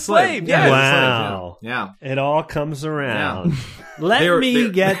made him enslaved. Yeah, Yes. Wow. Yeah. It all comes around. Yeah. Let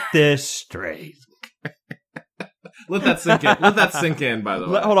me get this straight. Let that sink in. Let that sink in. By the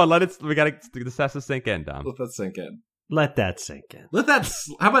way, Hold on. We gotta this has to sink in, Dom. let that sink in. Let that sink in.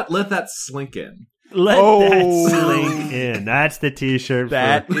 How about let that slink in? Let Oh. that slink in. That's the T-shirt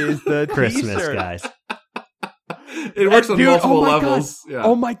That for is the Christmas, t-shirt. guys. It works on Dude, multiple oh my levels. God. Yeah.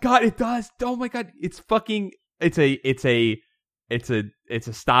 Oh my god, it does. Oh my god, it's fucking. It's a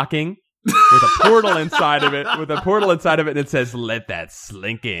stocking with a portal inside of it. And it says, "Let that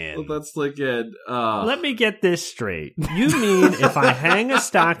slink in." Let that slink in. Let me get this straight. You mean if I hang a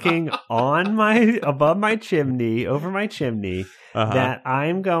stocking above my chimney, over my chimney, Uh-huh. that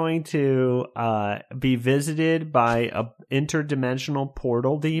I'm going to be visited by a interdimensional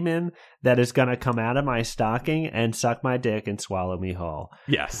portal demon that is going to come out of my stocking and suck my dick and swallow me whole.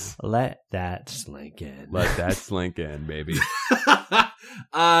 Yes. Let that slink in. Let that slink in, baby.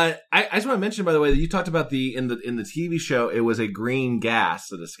 I I just want to mention, by the way, that you talked about in the TV show, it was a green gas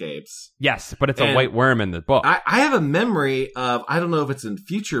that escapes. Yes, but it's a white worm in the book. I have a memory of, I don't know if it's in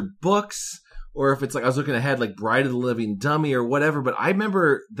future books or if it's like I was looking ahead, like Bride of the Living Dummy or whatever, but I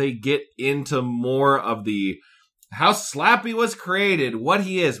remember they get into more of the how Slappy was created, what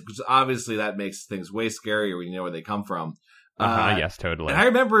he is, because obviously that makes things way scarier when you know where they come from. Yes, totally. And I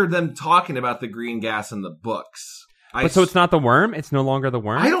remember them talking about the green gas in the books. So it's not the worm? It's no longer the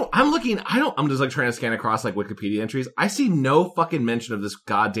worm? I'm just like trying to scan across like Wikipedia entries. I see no fucking mention of this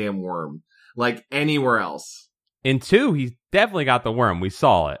goddamn worm, like anywhere else. In 2, he's definitely got the worm. We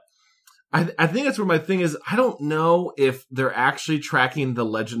saw it. I think that's where my thing is. I don't know if they're actually tracking the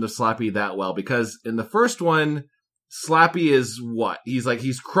legend of Slappy that well, because in the first one, Slappy is what?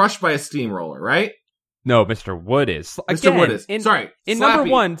 He's crushed by a steamroller, right? No, Mr. Wood is. Mr. Wood is. Sorry. In Slappy.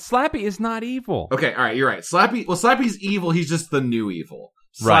 number 1, Slappy is not evil. Okay, all right, you're right. Slappy's evil. He's just the new evil.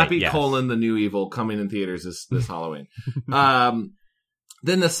 Slappy Right, yes. the new evil coming in theaters this Halloween.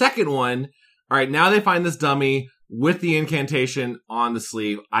 Then the second one, all right, now they find this dummy with the incantation on the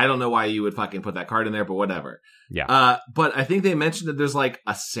sleeve. I don't know why you would fucking put that card in there, but whatever. Yeah. But I think they mentioned that there's like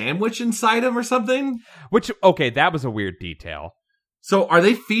a sandwich inside him or something. Which, okay, that was a weird detail. So are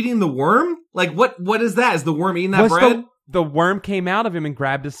they feeding the worm? Like, what is that? Is the worm eating that bread? The worm came out of him and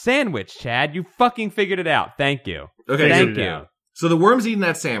grabbed a sandwich, Chad. You fucking figured it out. Thank you. Okay, Thank you. So the worm's eating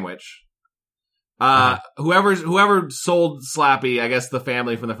that sandwich. Whoever sold Slappy, I guess the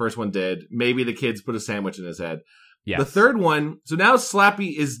family from the first one did. Maybe the kids put a sandwich in his head. Yes. The third one, so now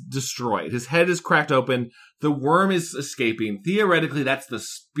Slappy is destroyed. His head is cracked open. The worm is escaping. Theoretically, that's the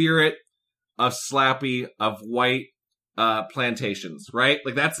spirit of Slappy, of white plantations, right?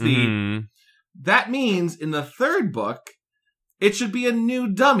 Like that's that means in the third book, it should be a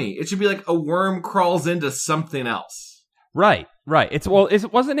new dummy. It should be like a worm crawls into something else. Right.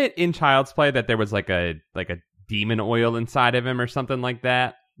 Wasn't it in Child's Play that there was like a demon oil inside of him or something like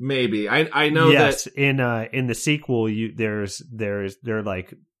that? Maybe. I know yes, that in the sequel they're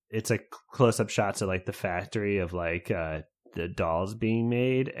like it's like close up shots of like the factory of like the dolls being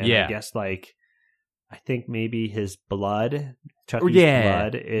made, and I guess like I think maybe his blood, Chucky's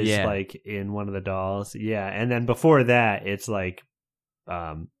blood is like in one of the dolls. Yeah, and then before that it's like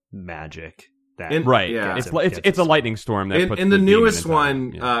magic. Yeah. It's a lightning storm that puts in the newest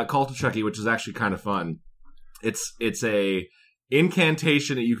one, Cult of Chucky, which is actually kind of fun. It's a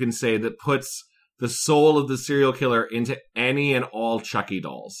incantation that you can say that puts the soul of the serial killer into any and all Chucky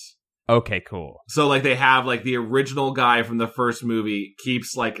dolls. Okay, cool. So like they have like the original guy from the first movie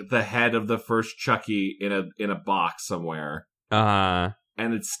keeps like the head of the first Chucky in a box somewhere. And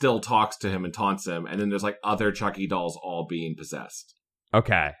it still talks to him and taunts him, and then there's like other Chucky dolls all being possessed.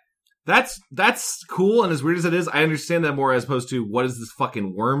 Okay. That's cool, and as weird as it is, I understand that more as opposed to what is this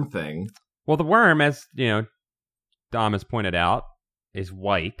fucking worm thing? Well, the worm, as you know, Dom has pointed out, is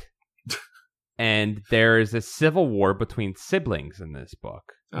white. And there is a civil war between siblings in this book.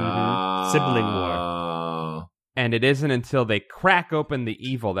 Sibling war. And it isn't until they crack open the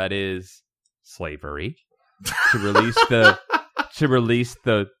evil that is slavery to release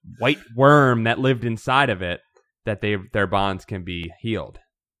the white worm that lived inside of it that their bonds can be healed.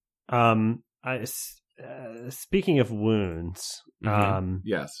 Speaking of wounds,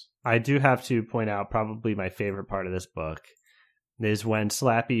 yes, I do have to point out probably my favorite part of this book is when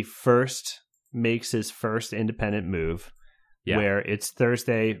Slappy first makes his first independent move, where it's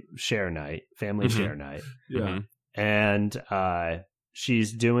Thursday share night, family share night. Yeah. And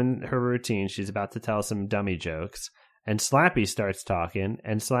she's doing her routine. She's about to tell some dummy jokes, and Slappy starts talking,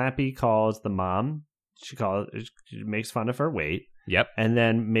 and Slappy calls the mom. She makes fun of her weight. Yep. And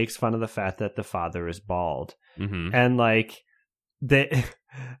then makes fun of the fact that the father is bald. Mm-hmm. And like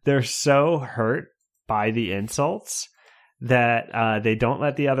they're so hurt by the insults that they don't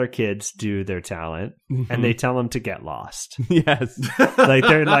let the other kids do their talent, and they tell them to get lost. Yes.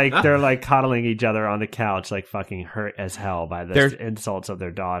 they're like cuddling each other on the couch, like fucking hurt as hell by the insults of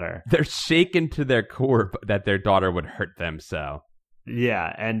their daughter. They're shaken to their core that their daughter would hurt them so.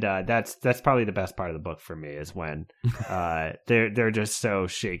 Yeah, and that's probably the best part of the book for me is when they're just so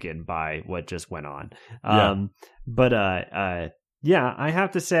shaken by what just went on. But I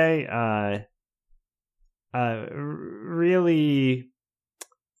have to say, really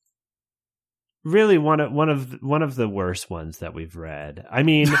one of the worst ones that we've read. I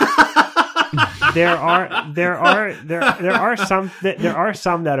mean, there are some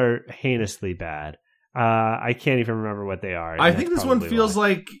that are heinously bad. I can't even remember what they are. I think this one feels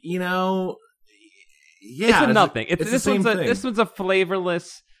like, it's a nothing. This one's a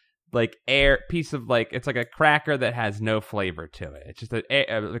flavorless like air piece of like it's like a cracker that has no flavor to it. It's just like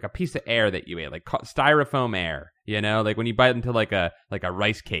a piece of air that you ate, like styrofoam air. You know, like when you bite into like a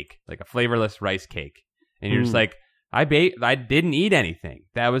rice cake, like a flavorless rice cake, and you're just like, I didn't eat anything.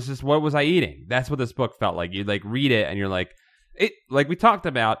 That was just what was I eating? That's what this book felt like. You like read it and you're like, it like we talked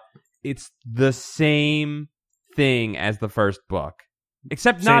about. It's the same thing as the first book.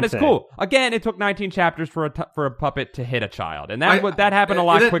 Except not as cool. Again, it took 19 chapters for a puppet to hit a child, and that happened a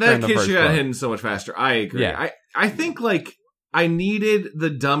lot quicker in the first book. That kid got hit so much faster. I agree. Yeah. I think like I needed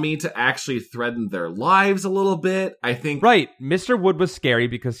the dummy to actually threaten their lives a little bit. I think right. Mr. Wood was scary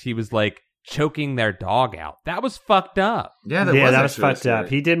because he was like choking their dog out. That was fucked up. Yeah, that was fucked up.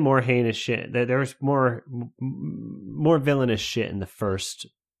 He did more heinous shit. There was more villainous shit in the first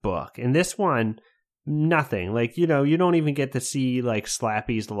book. In this one, nothing. Like, you know, you don't even get to see like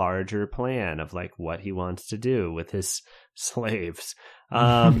Slappy's larger plan of like what he wants to do with his slaves.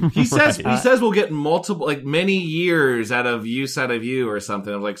 He says we'll get multiple, like many years out of you or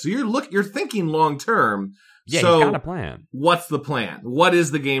something. I'm like, so you're thinking long term. Yeah, so he's got a plan. What's the plan? What is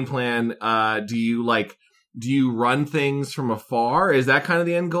the game plan? Do you run things from afar? Is that kind of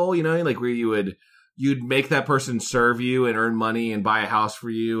the end goal? You know, like where you'd make that person serve you and earn money and buy a house for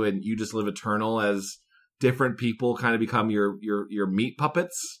you, and you just live eternal as different people kind of become your meat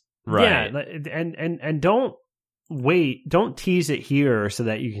puppets. Right. Yeah, and don't tease it here so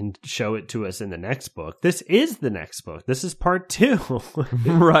that you can show it to us in the next book. This is the next book. This is part 2.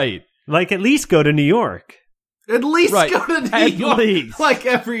 Right. Like, at least go to New York. At least go to New York. Least. Like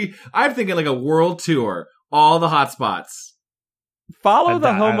I'm thinking like a world tour, all the hot spots. Follow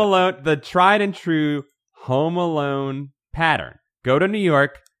the tried and true Home Alone pattern. Go to New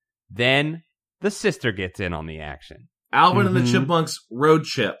York, then the sister gets in on the action. Alvin and the Chipmunks road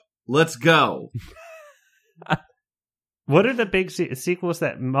trip. Let's go. What are the big sequels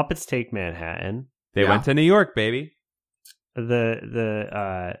that Muppets Take Manhattan? They went to New York, baby.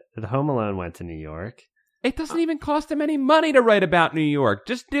 The Home Alone went to New York. It doesn't even cost them any money to write about New York.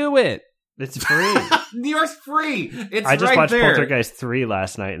 Just do it. It's free. New York's free. I just watched there. Poltergeist 3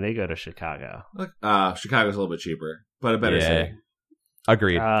 last night, and they go to Chicago. Chicago's a little bit cheaper, but a better city.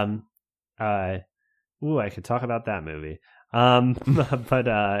 Agreed. I could talk about that movie.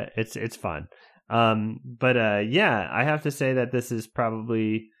 But it's fun. Yeah, I have to say that this is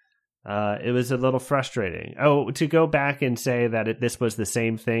probably it was a little frustrating. Oh, to go back and say that this was the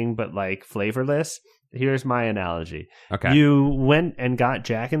same thing but like flavorless. Here's my analogy. Okay. You went and got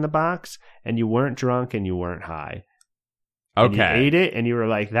Jack in the Box, and you weren't drunk and you weren't high. Okay. And you ate it, and you were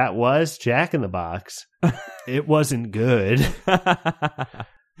like, "That was Jack in the Box." It wasn't good.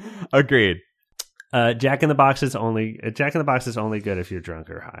 Agreed. Jack in the Box is only good if you're drunk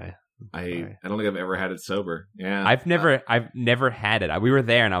or high. I don't think I've ever had it sober. Yeah, I've never had it. We were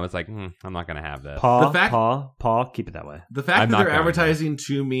there, and I was like, I'm not gonna have this. Paul, keep it that way. The fact that they're advertising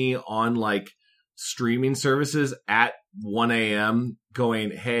to me on like streaming services at 1 a.m. going,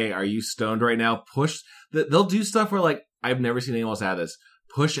 "Hey, are you stoned right now?" They'll do stuff where like I've never seen anyone else have this.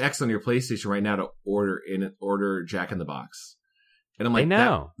 Push X on your PlayStation right now to order Jack in the Box. And I'm like,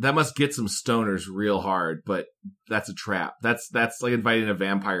 that must get some stoners real hard, but that's a trap. That's like inviting a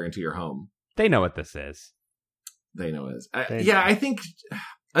vampire into your home. They know what this is. They know it is. I think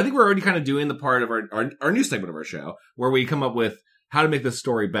we're already kind of doing the part of our new segment of our show where we come up with how to make this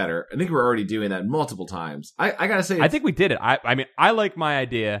story better. I think we're already doing that multiple times. I gotta say, I think we did it. I mean, I like my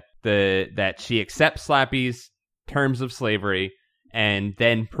idea that she accepts Slappy's terms of slavery and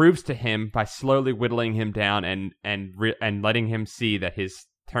then proves to him by slowly whittling him down and letting him see that his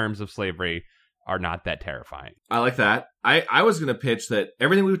terms of slavery are not that terrifying. I like that. I was going to pitch that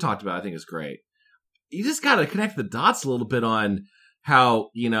everything we've talked about I think is great. You just got to connect the dots a little bit on how,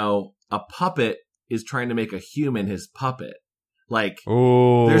 you know, a puppet is trying to make a human his puppet. Like,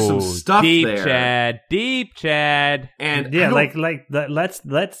 there's some stuff there. Deep Chad. And yeah,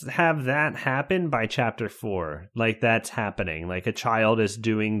 let's have that happen by chapter 4. Like that's happening. Like a child is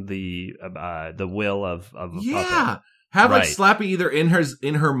doing the will of a puppet. Have like Slappy either in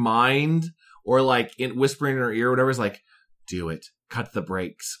her mind or like whispering in her ear or whatever is like, do it, cut the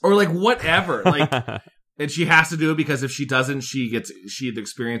brakes, or like whatever. Like. And she has to do it because if she doesn't, she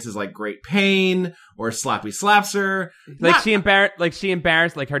experiences like great pain, or Slappy slaps her. She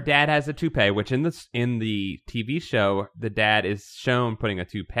embarrassed. Like her dad has a toupee, which in the TV show, the dad is shown putting a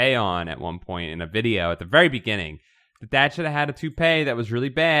toupee on at one point in a video at the very beginning. The dad should have had a toupee that was really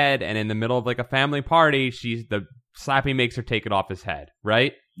bad, and in the middle of like a family party, Slappy makes her take it off his head.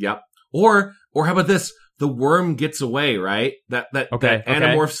 Right? Yep. Or how about this? The worm gets away. Right? That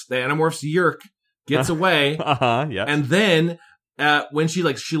Animorphs Yeerk gets away, yes. and then when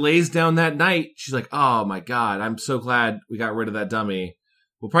she lays down that night, she's like, "Oh my god, I'm so glad we got rid of that dummy.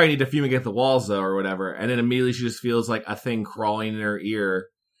 We'll probably need to fumigate the walls though, or whatever." And then immediately she just feels like a thing crawling in her ear.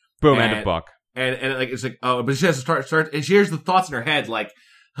 Boom, end of book. And like it's like, oh, but she has to start, and she hears the thoughts in her head like,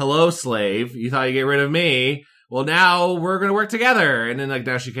 "Hello, slave. You thought you'd get rid of me? Well, now we're gonna work together." And then like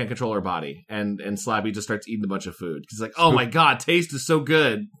now she can't control her body, and Slappy just starts eating a bunch of food. He's like, "Oh my god, taste is so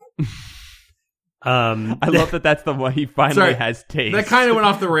good." I love that that's the one he finally has taste. That kind of went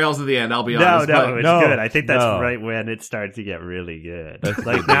off the rails at the end, I'll be honest. No, it's good. I think that's right when it starts to get really good.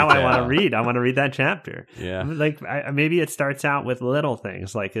 Like now I want to read. I want to read that chapter. Yeah. Like maybe it starts out with little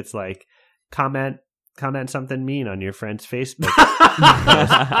things. Like it's like comment something mean on your friend's Facebook.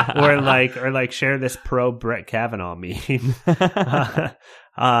 or like share this pro Brett Kavanaugh meme.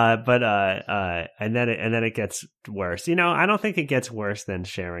 And then it gets worse. You know, I don't think it gets worse than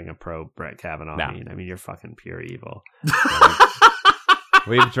sharing a pro Brett Kavanaugh meme. I mean, you're fucking pure evil.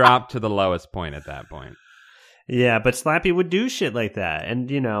 We've dropped to the lowest point at that point. Yeah, but Slappy would do shit like that. And,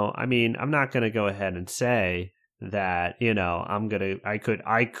 you know, I mean, I'm not going to go ahead and say that, you know,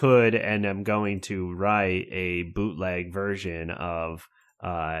 I could and I'm going to write a bootleg version of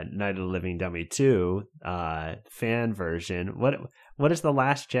Night of the Living Dummy 2 fan version. What is the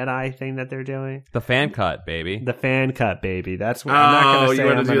Last Jedi thing that they're doing? The fan cut, baby. The fan cut, baby. That's what I'm not going to say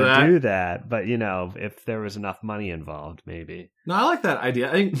I'm going to do that. But, you know, if there was enough money involved, maybe. No, I like that idea.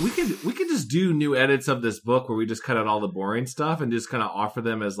 I think we could just do new edits of this book where we just cut out all the boring stuff and just kind of offer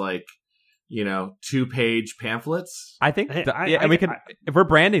them as like, you know, 2-page pamphlets. I think we could, if we're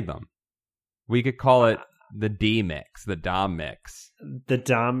branding them, we could call it the D mix, the Dom mix. The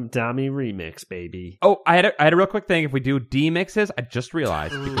Dommy remix, baby. Oh, I had a real quick thing. If we do D mixes, I just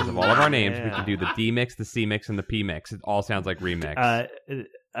realized because of all of our names, we can do the D mix, the C mix, and the P mix. It all sounds like remix.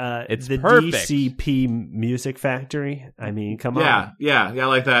 It's the perfect. DCP Music Factory. I mean, come on. Yeah, I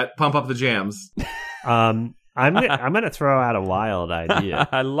like that. Pump up the jams. I'm gonna throw out a wild idea.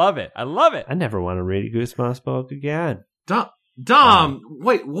 I love it. I never want to read a Goosebumps book again. Dom,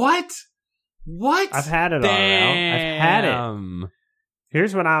 wait, what? What? I've had it all. I've had it.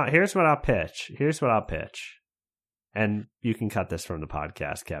 Here's what I'll pitch. And you can cut this from the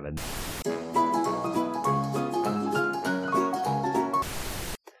podcast, Kevin.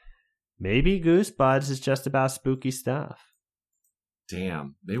 Maybe Goosebuds is just about spooky stuff.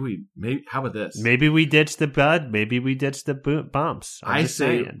 Damn. Maybe how about this? Maybe we ditch the bud. Maybe we ditch the bumps.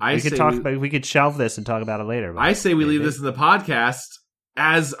 We could shelve this and talk about it later. I say we leave this in the podcast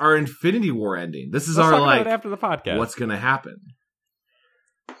as our Infinity War ending. This is Let's our talk like about it after the podcast. What's going to happen?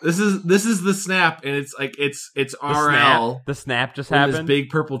 This is the snap, and it's like it's RL. The snap just happened. happened. This big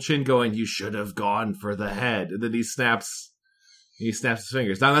purple chin going, "You should have gone for the head," and then he snaps his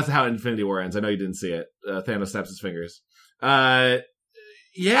fingers. Now that's how Infinity War ends. I know you didn't see it. Thanos snaps his fingers. Yeah,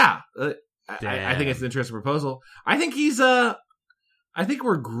 I think it's an interesting proposal. I think I think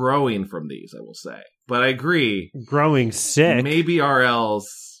we're growing from these. I will say, but I agree. Growing sick. Maybe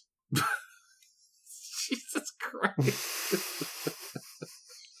RL's. Jesus Christ.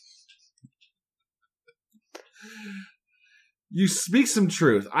 You speak some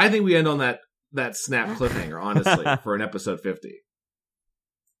truth. I think we end on that snap cliffhanger, honestly, for an episode 50.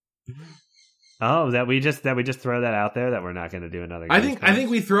 Oh, that we just throw that out there that we're not going to do another. I think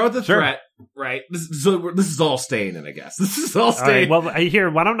we throw out the threat, right? This is all staying in, I guess. This is all staying. All right, well, here,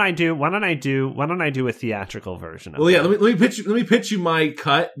 why don't I do a theatrical version of it? Yeah, let me pitch you my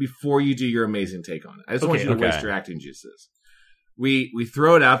cut before you do your amazing take on it. I just want you to waste your acting juices. We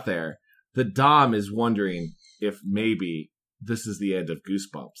throw it out there. The Dom is wondering if maybe this is the end of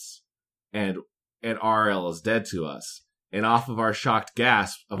Goosebumps, and RL is dead to us. And off of our shocked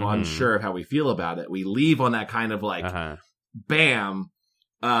gasp of unsure of how we feel about it, we leave on that kind of like, bam.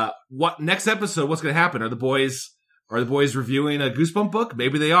 What next episode? What's going to happen? Are the boys reviewing a Goosebump book?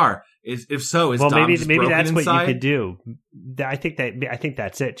 Maybe they are. If so, Dom maybe just that's inside? What you could do. I think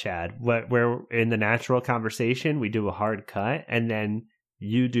that's it, Chad. Where in the natural conversation we do a hard cut, and then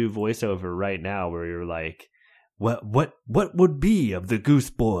you do voiceover right now, where you're like, What would be of the Goose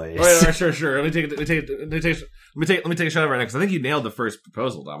Boys? All right, sure. Let me take a shot of it right now because I think you nailed the first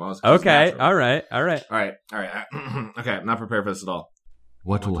proposal, Dom. Okay, all right. Okay, I'm not prepared for this at all.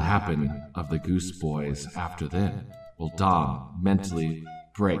 What will happen of the Goose Boys after then? Will Dom mentally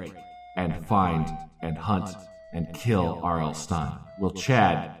break and find and hunt and kill R.L. Stein? Will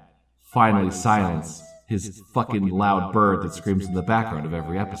Chad finally silence his fucking loud bird that screams in the background of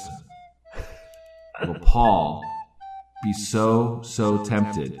every episode? Will Paul be so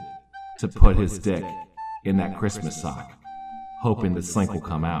tempted to put his dick in that Christmas sock, hoping that Slink will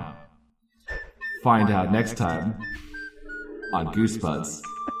come out? Find out next time on Goosebuds.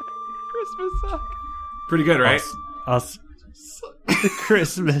 Christmas sock. Pretty good, right? The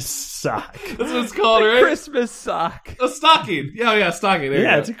Christmas sock. That's what it's called, right? Christmas sock. A stocking. Yeah, stocking. There you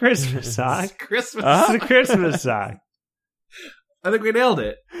Yeah, go. it's a Christmas sock. It's Christmas. It's a Christmas sock. I think we nailed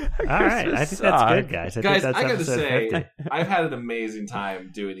it. All right, I think that's good, guys. I Guys, think that's I gotta episode say, 50. I've had an amazing time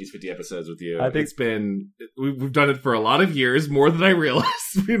doing these 50 episodes with you. I think- It's been, we've done it for a lot of years, more than I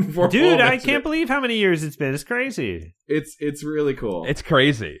realized. Dude, I can't believe how many years it's been. It's crazy. It's really cool. It's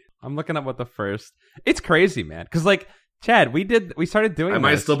crazy. I'm looking up what the first. It's crazy, man. Because like Chad, we started doing. I might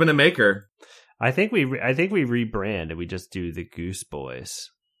have this. still been a maker. I think we rebrand and we just do the Goose Boys.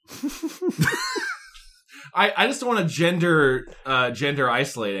 I just don't want to gender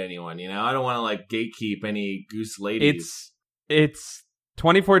isolate anyone, you know? I don't want to like gatekeep any goose ladies. It's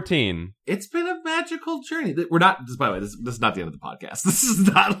 2014. It's been a magical journey. We're not, by the way, this is not the end of the podcast. This is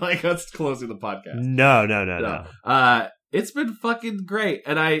not like us closing the podcast. No. It's been fucking great.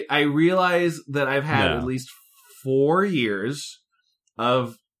 And I realize that I've had at least 4 years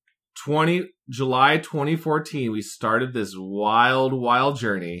of July 2014. We started this wild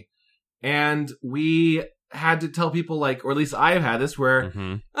journey. And we had to tell people, like, or at least I've had this where,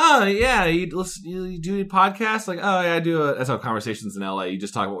 oh yeah, you do a podcast, like, oh yeah, I do. That's how conversations in LA. You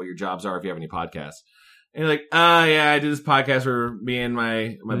just talk about what your jobs are if you have any podcasts. And you're like, oh yeah, I do this podcast where me and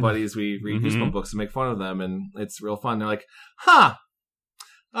my buddies, we read Goosebumps books and make fun of them, and it's real fun. They're like, huh,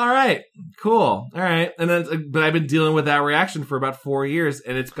 all right, cool, all right. And then, but I've been dealing with that reaction for about 4 years,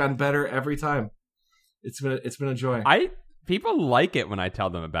 and it's gotten better every time. It's been a joy. People like it when I tell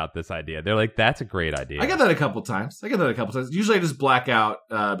them about this idea. They're like, that's a great idea. I get that a couple times. Usually I just black out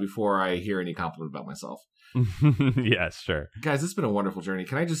before I hear any compliment about myself. Yes, sure. Guys, it's been a wonderful journey.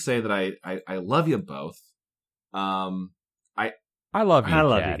 Can I just say that I love you both? I love you,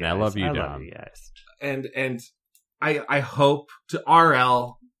 Chad, and I love you, Dom. I love you guys. And I hope to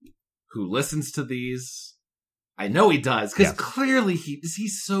RL, who listens to these, I know he does, because clearly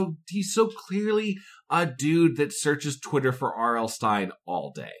he's so clearly a dude that searches Twitter for R.L. Stine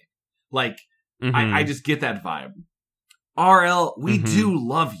all day. Like, I just get that vibe. R.L., we do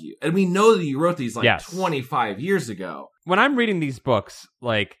love you. And we know that you wrote these 25 years ago. When I'm reading these books,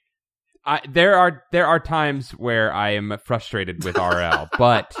 like, there are times where I am frustrated with R.L.,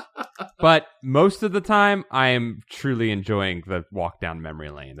 but most of the time I am truly enjoying the walk down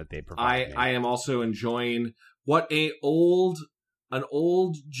memory lane that they provide me. I am also enjoying what an old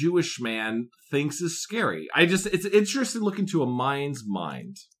Jewish man thinks is scary. It's interesting looking to a mind's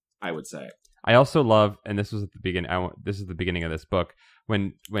mind, I would say. I also love, and this was at the beginning. This is the beginning of this book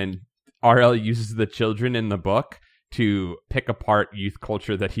when R.L. uses the children in the book to pick apart youth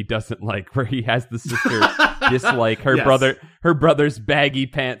culture that he doesn't like, where he has the sister dislike her brother's baggy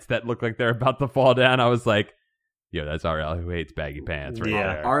pants that look like they're about to fall down. I was like, yo, that's R.L. who hates baggy pants right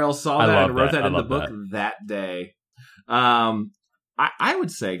there. R.L. saw that and wrote that in the book that day. I would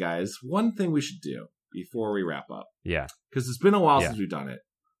say, guys, one thing we should do before we wrap up. Yeah. Because it's been a while since we've done it.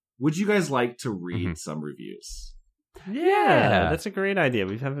 Would you guys like to read some reviews? Yeah, that's a great idea.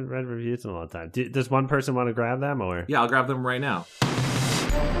 We haven't read reviews in a long time. Does one person want to grab them, or? Yeah, I'll grab them right now.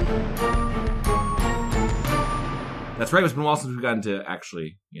 That's right. It's been a while since we've gotten to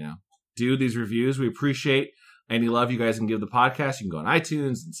actually, do these reviews. We appreciate any love you guys can give the podcast. You can go on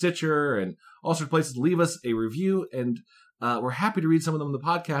iTunes and Stitcher and all sorts of places. Leave us a review, and we're happy to read some of them in the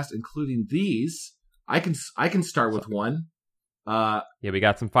podcast, including these. I can start with one. We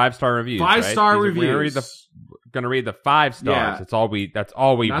got some 5-star reviews. 5-star reviews. We're gonna read the 5 stars. Yeah. That's all we Not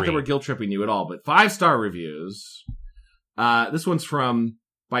read. that we're guilt tripping you at all, but 5-star reviews. This one's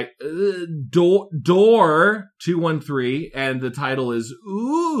by Door 213, and the title is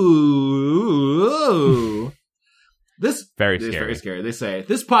Ooh. This very is scary. very scary. They say,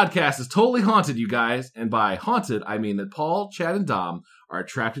 this podcast is totally haunted, you guys. And by haunted, I mean that Paul, Chad, and Dom are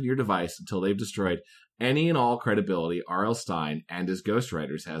trapped in your device until they've destroyed any and all credibility R.L. Stine and his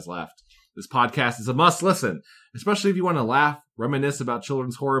ghostwriters has left. This podcast is a must listen, especially if you want to laugh, reminisce about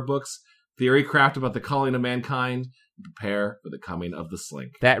children's horror books, theory craft about the calling of mankind, and prepare for the coming of the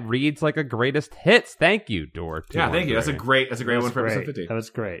slink. That reads like a greatest hits. Thank you, Door. Yeah, thank you. That's a great one for episode 50. That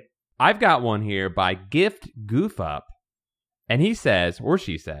was great. I've got one here by Gift Goof Up. And he says, or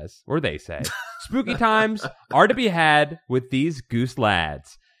she says, or they say, spooky times are to be had with these goose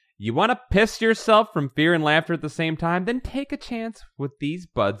lads. You want to piss yourself from fear and laughter at the same time? Then take a chance with these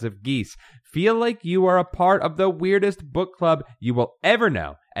buds of geese. Feel like you are a part of the weirdest book club you will ever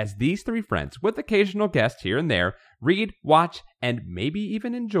know, as these 3 friends, with occasional guests here and there, read, watch, and maybe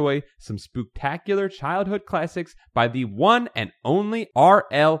even enjoy some spooktacular childhood classics by the one and only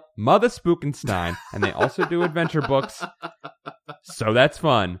R.L. Mother Spookenstein. And they also do adventure books. So that's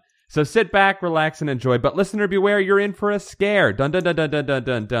fun. So sit back, relax, and enjoy. But listener beware, you're in for a scare. Dun dun dun dun dun dun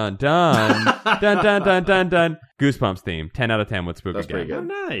dun dun dun dun dun dun dun dun. Goosebumps theme. 10 out of 10 with Spooky That's pretty Gang.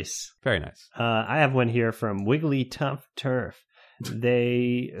 good. Oh, nice. Very nice. I have one here from Wiggly Tough Turf.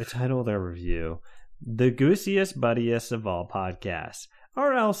 They title their review, "The Goosiest Buddiest of All Podcasts."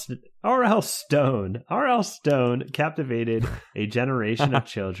 R.L. Stone captivated a generation of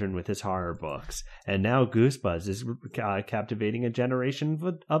children with his horror books, and now Goosebuzz is captivating a generation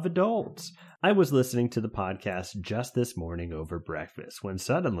of adults. I was listening to the podcast just this morning over breakfast when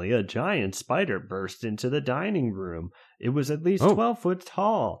suddenly a giant spider burst into the dining room. It was at least 12 foot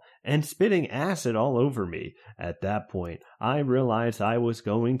tall and spitting acid all over me. At that point, I realized I was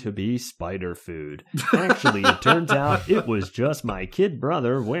going to be spider food. Actually, it turns out it was just my kid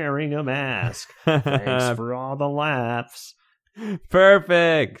brother wearing a mask. Thanks for all the laughs.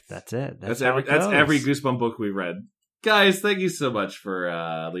 Perfect. That's it. That's how it that's goes. every Goosebump book we've read. Guys, thank you so much for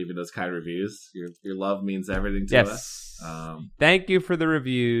leaving those kind reviews. Your love means everything to us. Thank you for the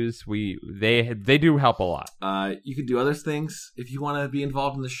reviews. They do help a lot. You can do other things if you want to be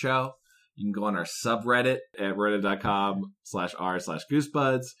involved in the show. You can go on our subreddit at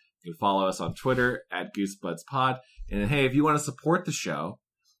reddit.com/r/goosebuds. You can follow us on Twitter at goosebudspod. And hey, if you want to support the show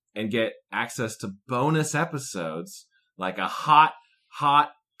and get access to bonus episodes like a hot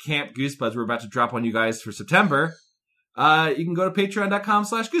Camp Goosebuds we're about to drop on you guys for September, you can go to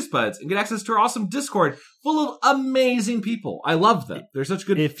patreon.com/goosebuds and get access to our awesome Discord full of amazing people. I love them. They're such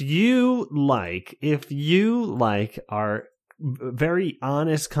good. If you like our very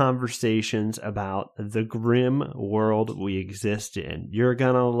honest conversations about the grim world we exist in, you're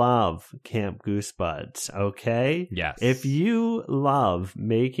gonna love Camp Goosebuds, okay? Yes. If you love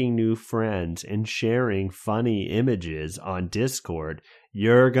making new friends and sharing funny images on Discord,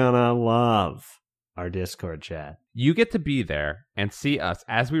 you're gonna love our Discord chat. You get to be there and see us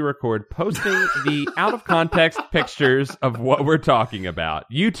as we record, posting the out-of-context pictures of what we're talking about.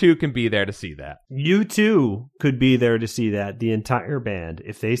 You too can be there to see that. You too could be there to see that, the entire band,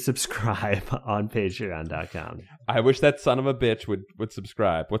 if they subscribe on patreon.com. I wish that son of a bitch would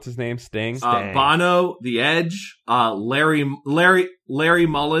subscribe. What's his name? Sting? Bono, The Edge, Larry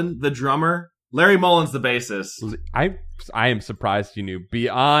Mullen, the drummer. Larry Mullen's the bassist. I am surprised you knew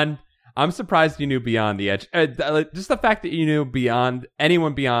beyond... I'm surprised you knew Beyond the Edge. Just the fact that you knew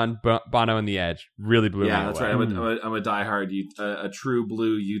anyone beyond Bono and the Edge really blew me away. Yeah, that's right. I'm a diehard, a true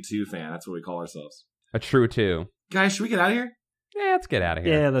blue U2 fan. That's what we call ourselves. A true two. Guys, should we get out of here? Yeah, let's get out of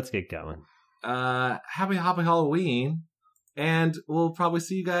here. Yeah, let's get going. Happy Halloween, and we'll probably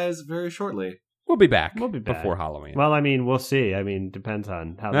see you guys very shortly. We'll be back. before before Halloween. Well, I mean, we'll see. I mean, depends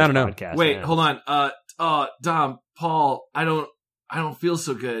on how I this don't know. podcast Wait, ends. hold on. Dom, Paul, I don't feel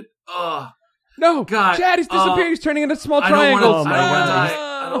so good. No, God, Chad, he's disappeared. He's turning into small I don't want triangles. to my God.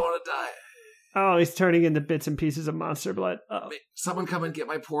 die. I don't want to die. Oh, he's turning into bits and pieces of monster blood. Oh. Someone come and get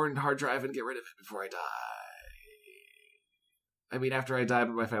my porn hard drive and get rid of it before I die. I mean, after I die,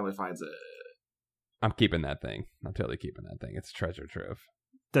 but my family finds it. I'm keeping that thing. I'm totally keeping that thing. It's a treasure trove.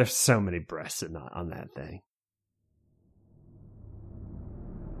 There's so many breasts on that thing.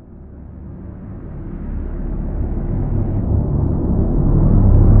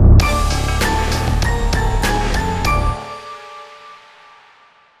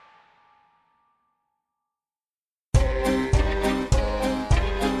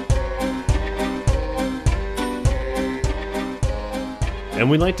 And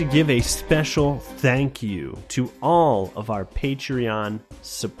we'd like to give a special thank you to all of our Patreon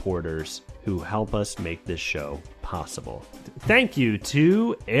supporters who help us make this show possible. Thank you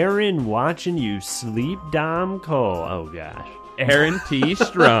to Aaron Watching You Sleep Dom Cole. Oh, gosh. Aaron T.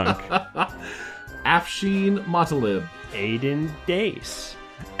 Strunk. Afshin Matalib. Aiden Dace.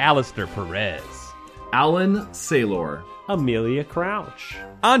 Alistair Perez. Alan Saylor. Amelia Crouch.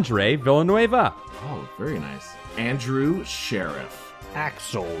 Andre Villanueva. Oh, very nice. Andrew Sheriff.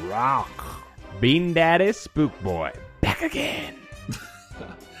 Axel Rock. Bean Daddy Spook Boy. Back again.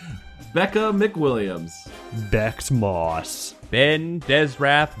 Becca McWilliams. Bex Moss. Ben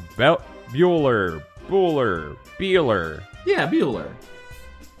Desrath Bueller. Beeler. Yeah, Bueller.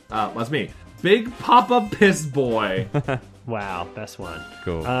 That's me. Big Papa Piss Boy. Wow, best one.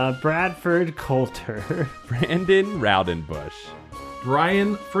 Cool. Bradford Coulter. Brandon Rowdenbush.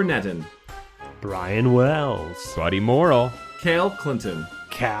 Brian Fernetten. Brian Wells. Buddy Morrill. Cale Clinton.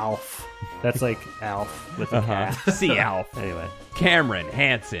 Calf. That's like Alf with a cat. Sea Alf. Anyway, Cameron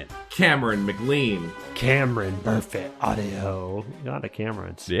Hansen. Cameron McLean. Cameron Perfect Audio. Got a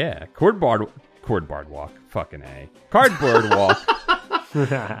Cameron's. Yeah. Cardboard walk. Fucking A. Cardboard walk.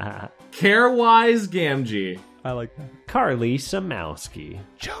 Carewise Gamgee. I like that. Carly Samowski.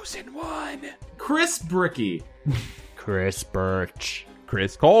 Chosen one. Chris Bricky. Chris Birch.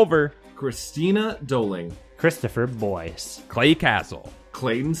 Chris Culver. Christina Doling. Christopher Boyce. Clay Castle.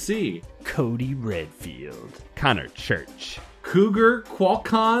 Clayton C. Cody Redfield. Connor Church. Cougar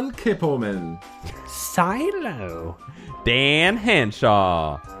Qualcon Kippoman. Silo. Dan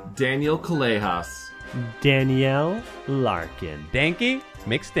Henshaw. Daniel Callejas. Danielle Larkin. Danky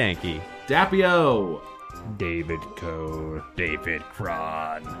McStanky. Dapio. David Cole. David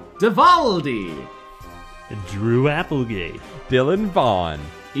Cron. Divaldi. Drew Applegate. Dylan Vaughn.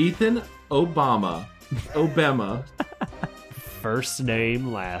 Ethan Obama. First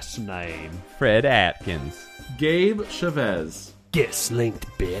name, last name. Fred Atkins. Gabe Chavez. Get slinked,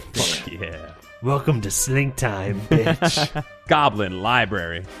 bitch. Yeah. Welcome to Slink Time, bitch. Goblin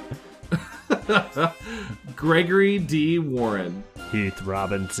Library. Gregory D. Warren. Heath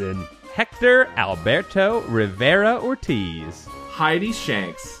Robinson. Hector Alberto Rivera Ortiz. Heidi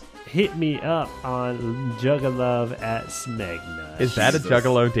Shanks. Hit me up on Jugalove at Smegna. Is that a Jesus.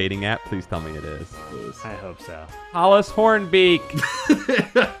 Juggalo dating app? Please tell me it is. I hope so. Hollis Hornbeak.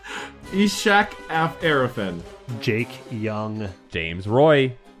 Ishak Arafin. Jake Young. James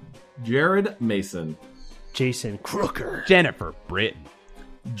Roy. Jared Mason. Jason Crooker. Jennifer Britton.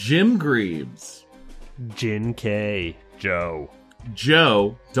 Jim Greaves. Jin K. Joe.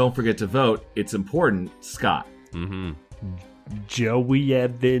 Joe, don't forget to vote. It's important. Scott. Mm-hmm. Joey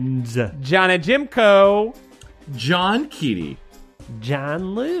Evans. Jonna Jimco. John Keaty.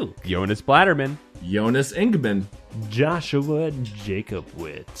 John Luke. Jonas Blatterman. Jonas Ingman. Joshua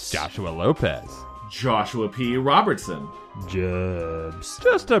Jacobwitz. Joshua Lopez. Joshua P. Robertson. Jubs.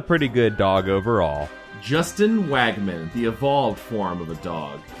 Just a pretty good dog overall. Justin Wagman, the evolved form of a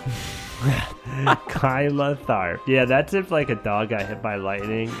dog. Kyla Tharp. Yeah, that's if like a dog got hit by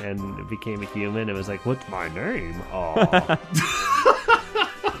lightning and became a human. It was like, what's my name? Oh,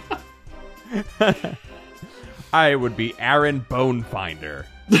 I would be Aaron Bonefinder.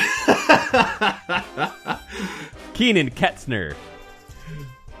 Keenan Ketzner.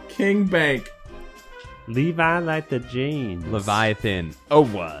 King Bank. Levi like the jeans. Leviathan. Oh,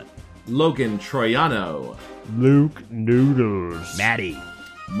 what? Logan Troiano. Luke Noodles. Maddie.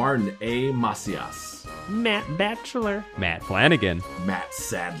 Martin A. Macias. Matt Bachelor. Matt Flanagan. Matt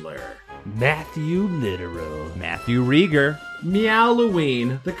Sadler. Matthew Literal. Matthew Rieger.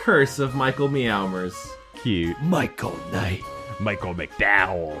 Meowloween, the curse of Michael Meowmers. Cute. Michael Knight. Michael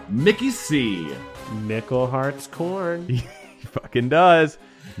McDowell. Mickey C. Mickle Hearts Corn. He fucking does.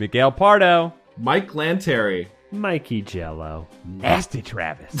 Miguel Pardo. Mike Lanterry. Mikey Jello. Nasty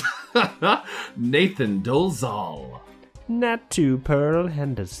Travis. Nathan Dolzal. Natu Pearl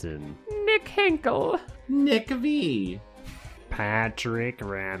Henderson. Nick Hinkle. Nick V. Patrick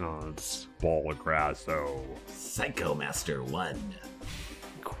Reynolds. Paul Grasso. Psycho Master 1.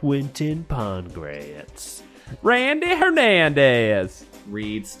 Quentin Pongratz. Randy Hernandez.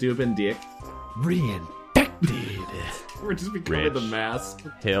 Reed Steuben Dick. Reinfected. We're just becoming Rich. the mask.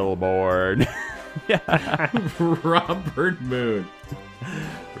 Hillborn. Robert Moon.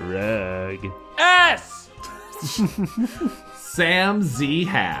 Rug. S. Sam Z.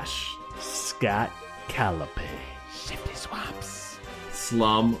 Hash. Scott Callipay. Shifty Swamps.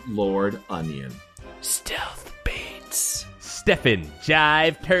 Slum Lord Onion. Stealth Bates. Stephen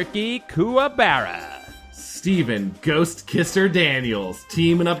Jive Turkey Kuwabara. Stephen Ghost Kisser Daniels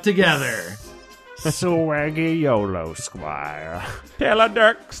teaming up together. Swaggy YOLO Squire. Taylor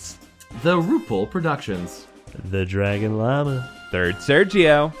Dirks. The Rupel Productions. The Dragon Llama. Third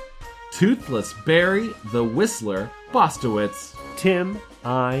Sergio. Toothless Barry, The Whistler, Bostowitz. Tim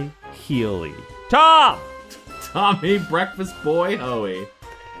I. Healy. Tom. Tommy Breakfast Boy Hoey.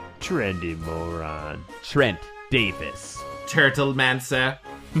 Trendy Moron. Trent Davis. Turtle Mansa.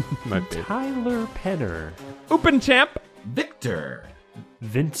 My favorite. Tyler Penner. Champ. Victor.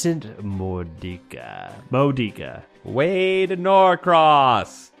 Vincent Modica. Wade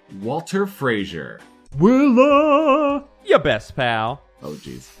Norcross. Walter Frazier. Willa. Your best pal. Oh,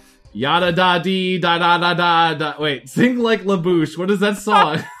 jeez. Yada da dee da da da da da. Wait, sing like LaBouche. What is that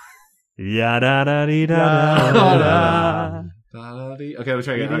song? Yada da dee da Da, da da. Da dee. Okay, let's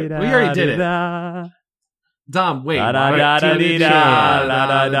try again. All right, we already did it. Dom, wait. Da, da, Wait, da, da, two, dee, two, da, da,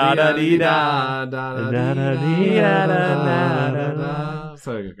 da, da, da, dee, da. da, da, Da, da, dee, dee, da, da, da, da, da, da. da.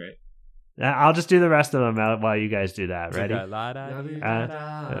 So great. I'll just do the rest of them while you guys do that. Ready?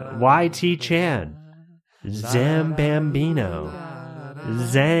 YT Chan, Zambambino,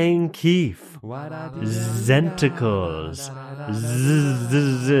 Zankeef, Zenticles.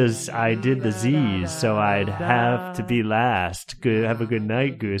 I did the Z's, so I'd have to be last. Good, have a good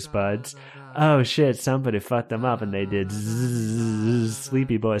night, Goosebuds. Oh shit! Somebody fucked them up, and they did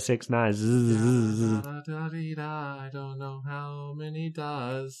Sleepy Boy 6ix9ine. I don't know how many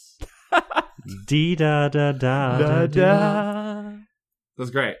does. Dee da da da da. That's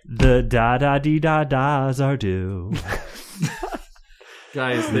great, The da da dee da das are due.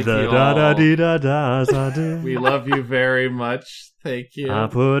 guys. Thank The you da da all. dee da das are due. We love you very much. Thank you. I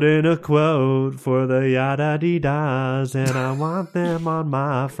put in a quote for the yada dee das, and I want them on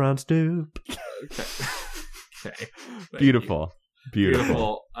my front stoop. Okay. Thank Beautiful. you.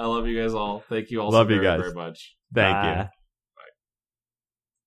 Beautiful. I love you guys all. Thank you all Love so you very, guys. very much. Thank Bye. you.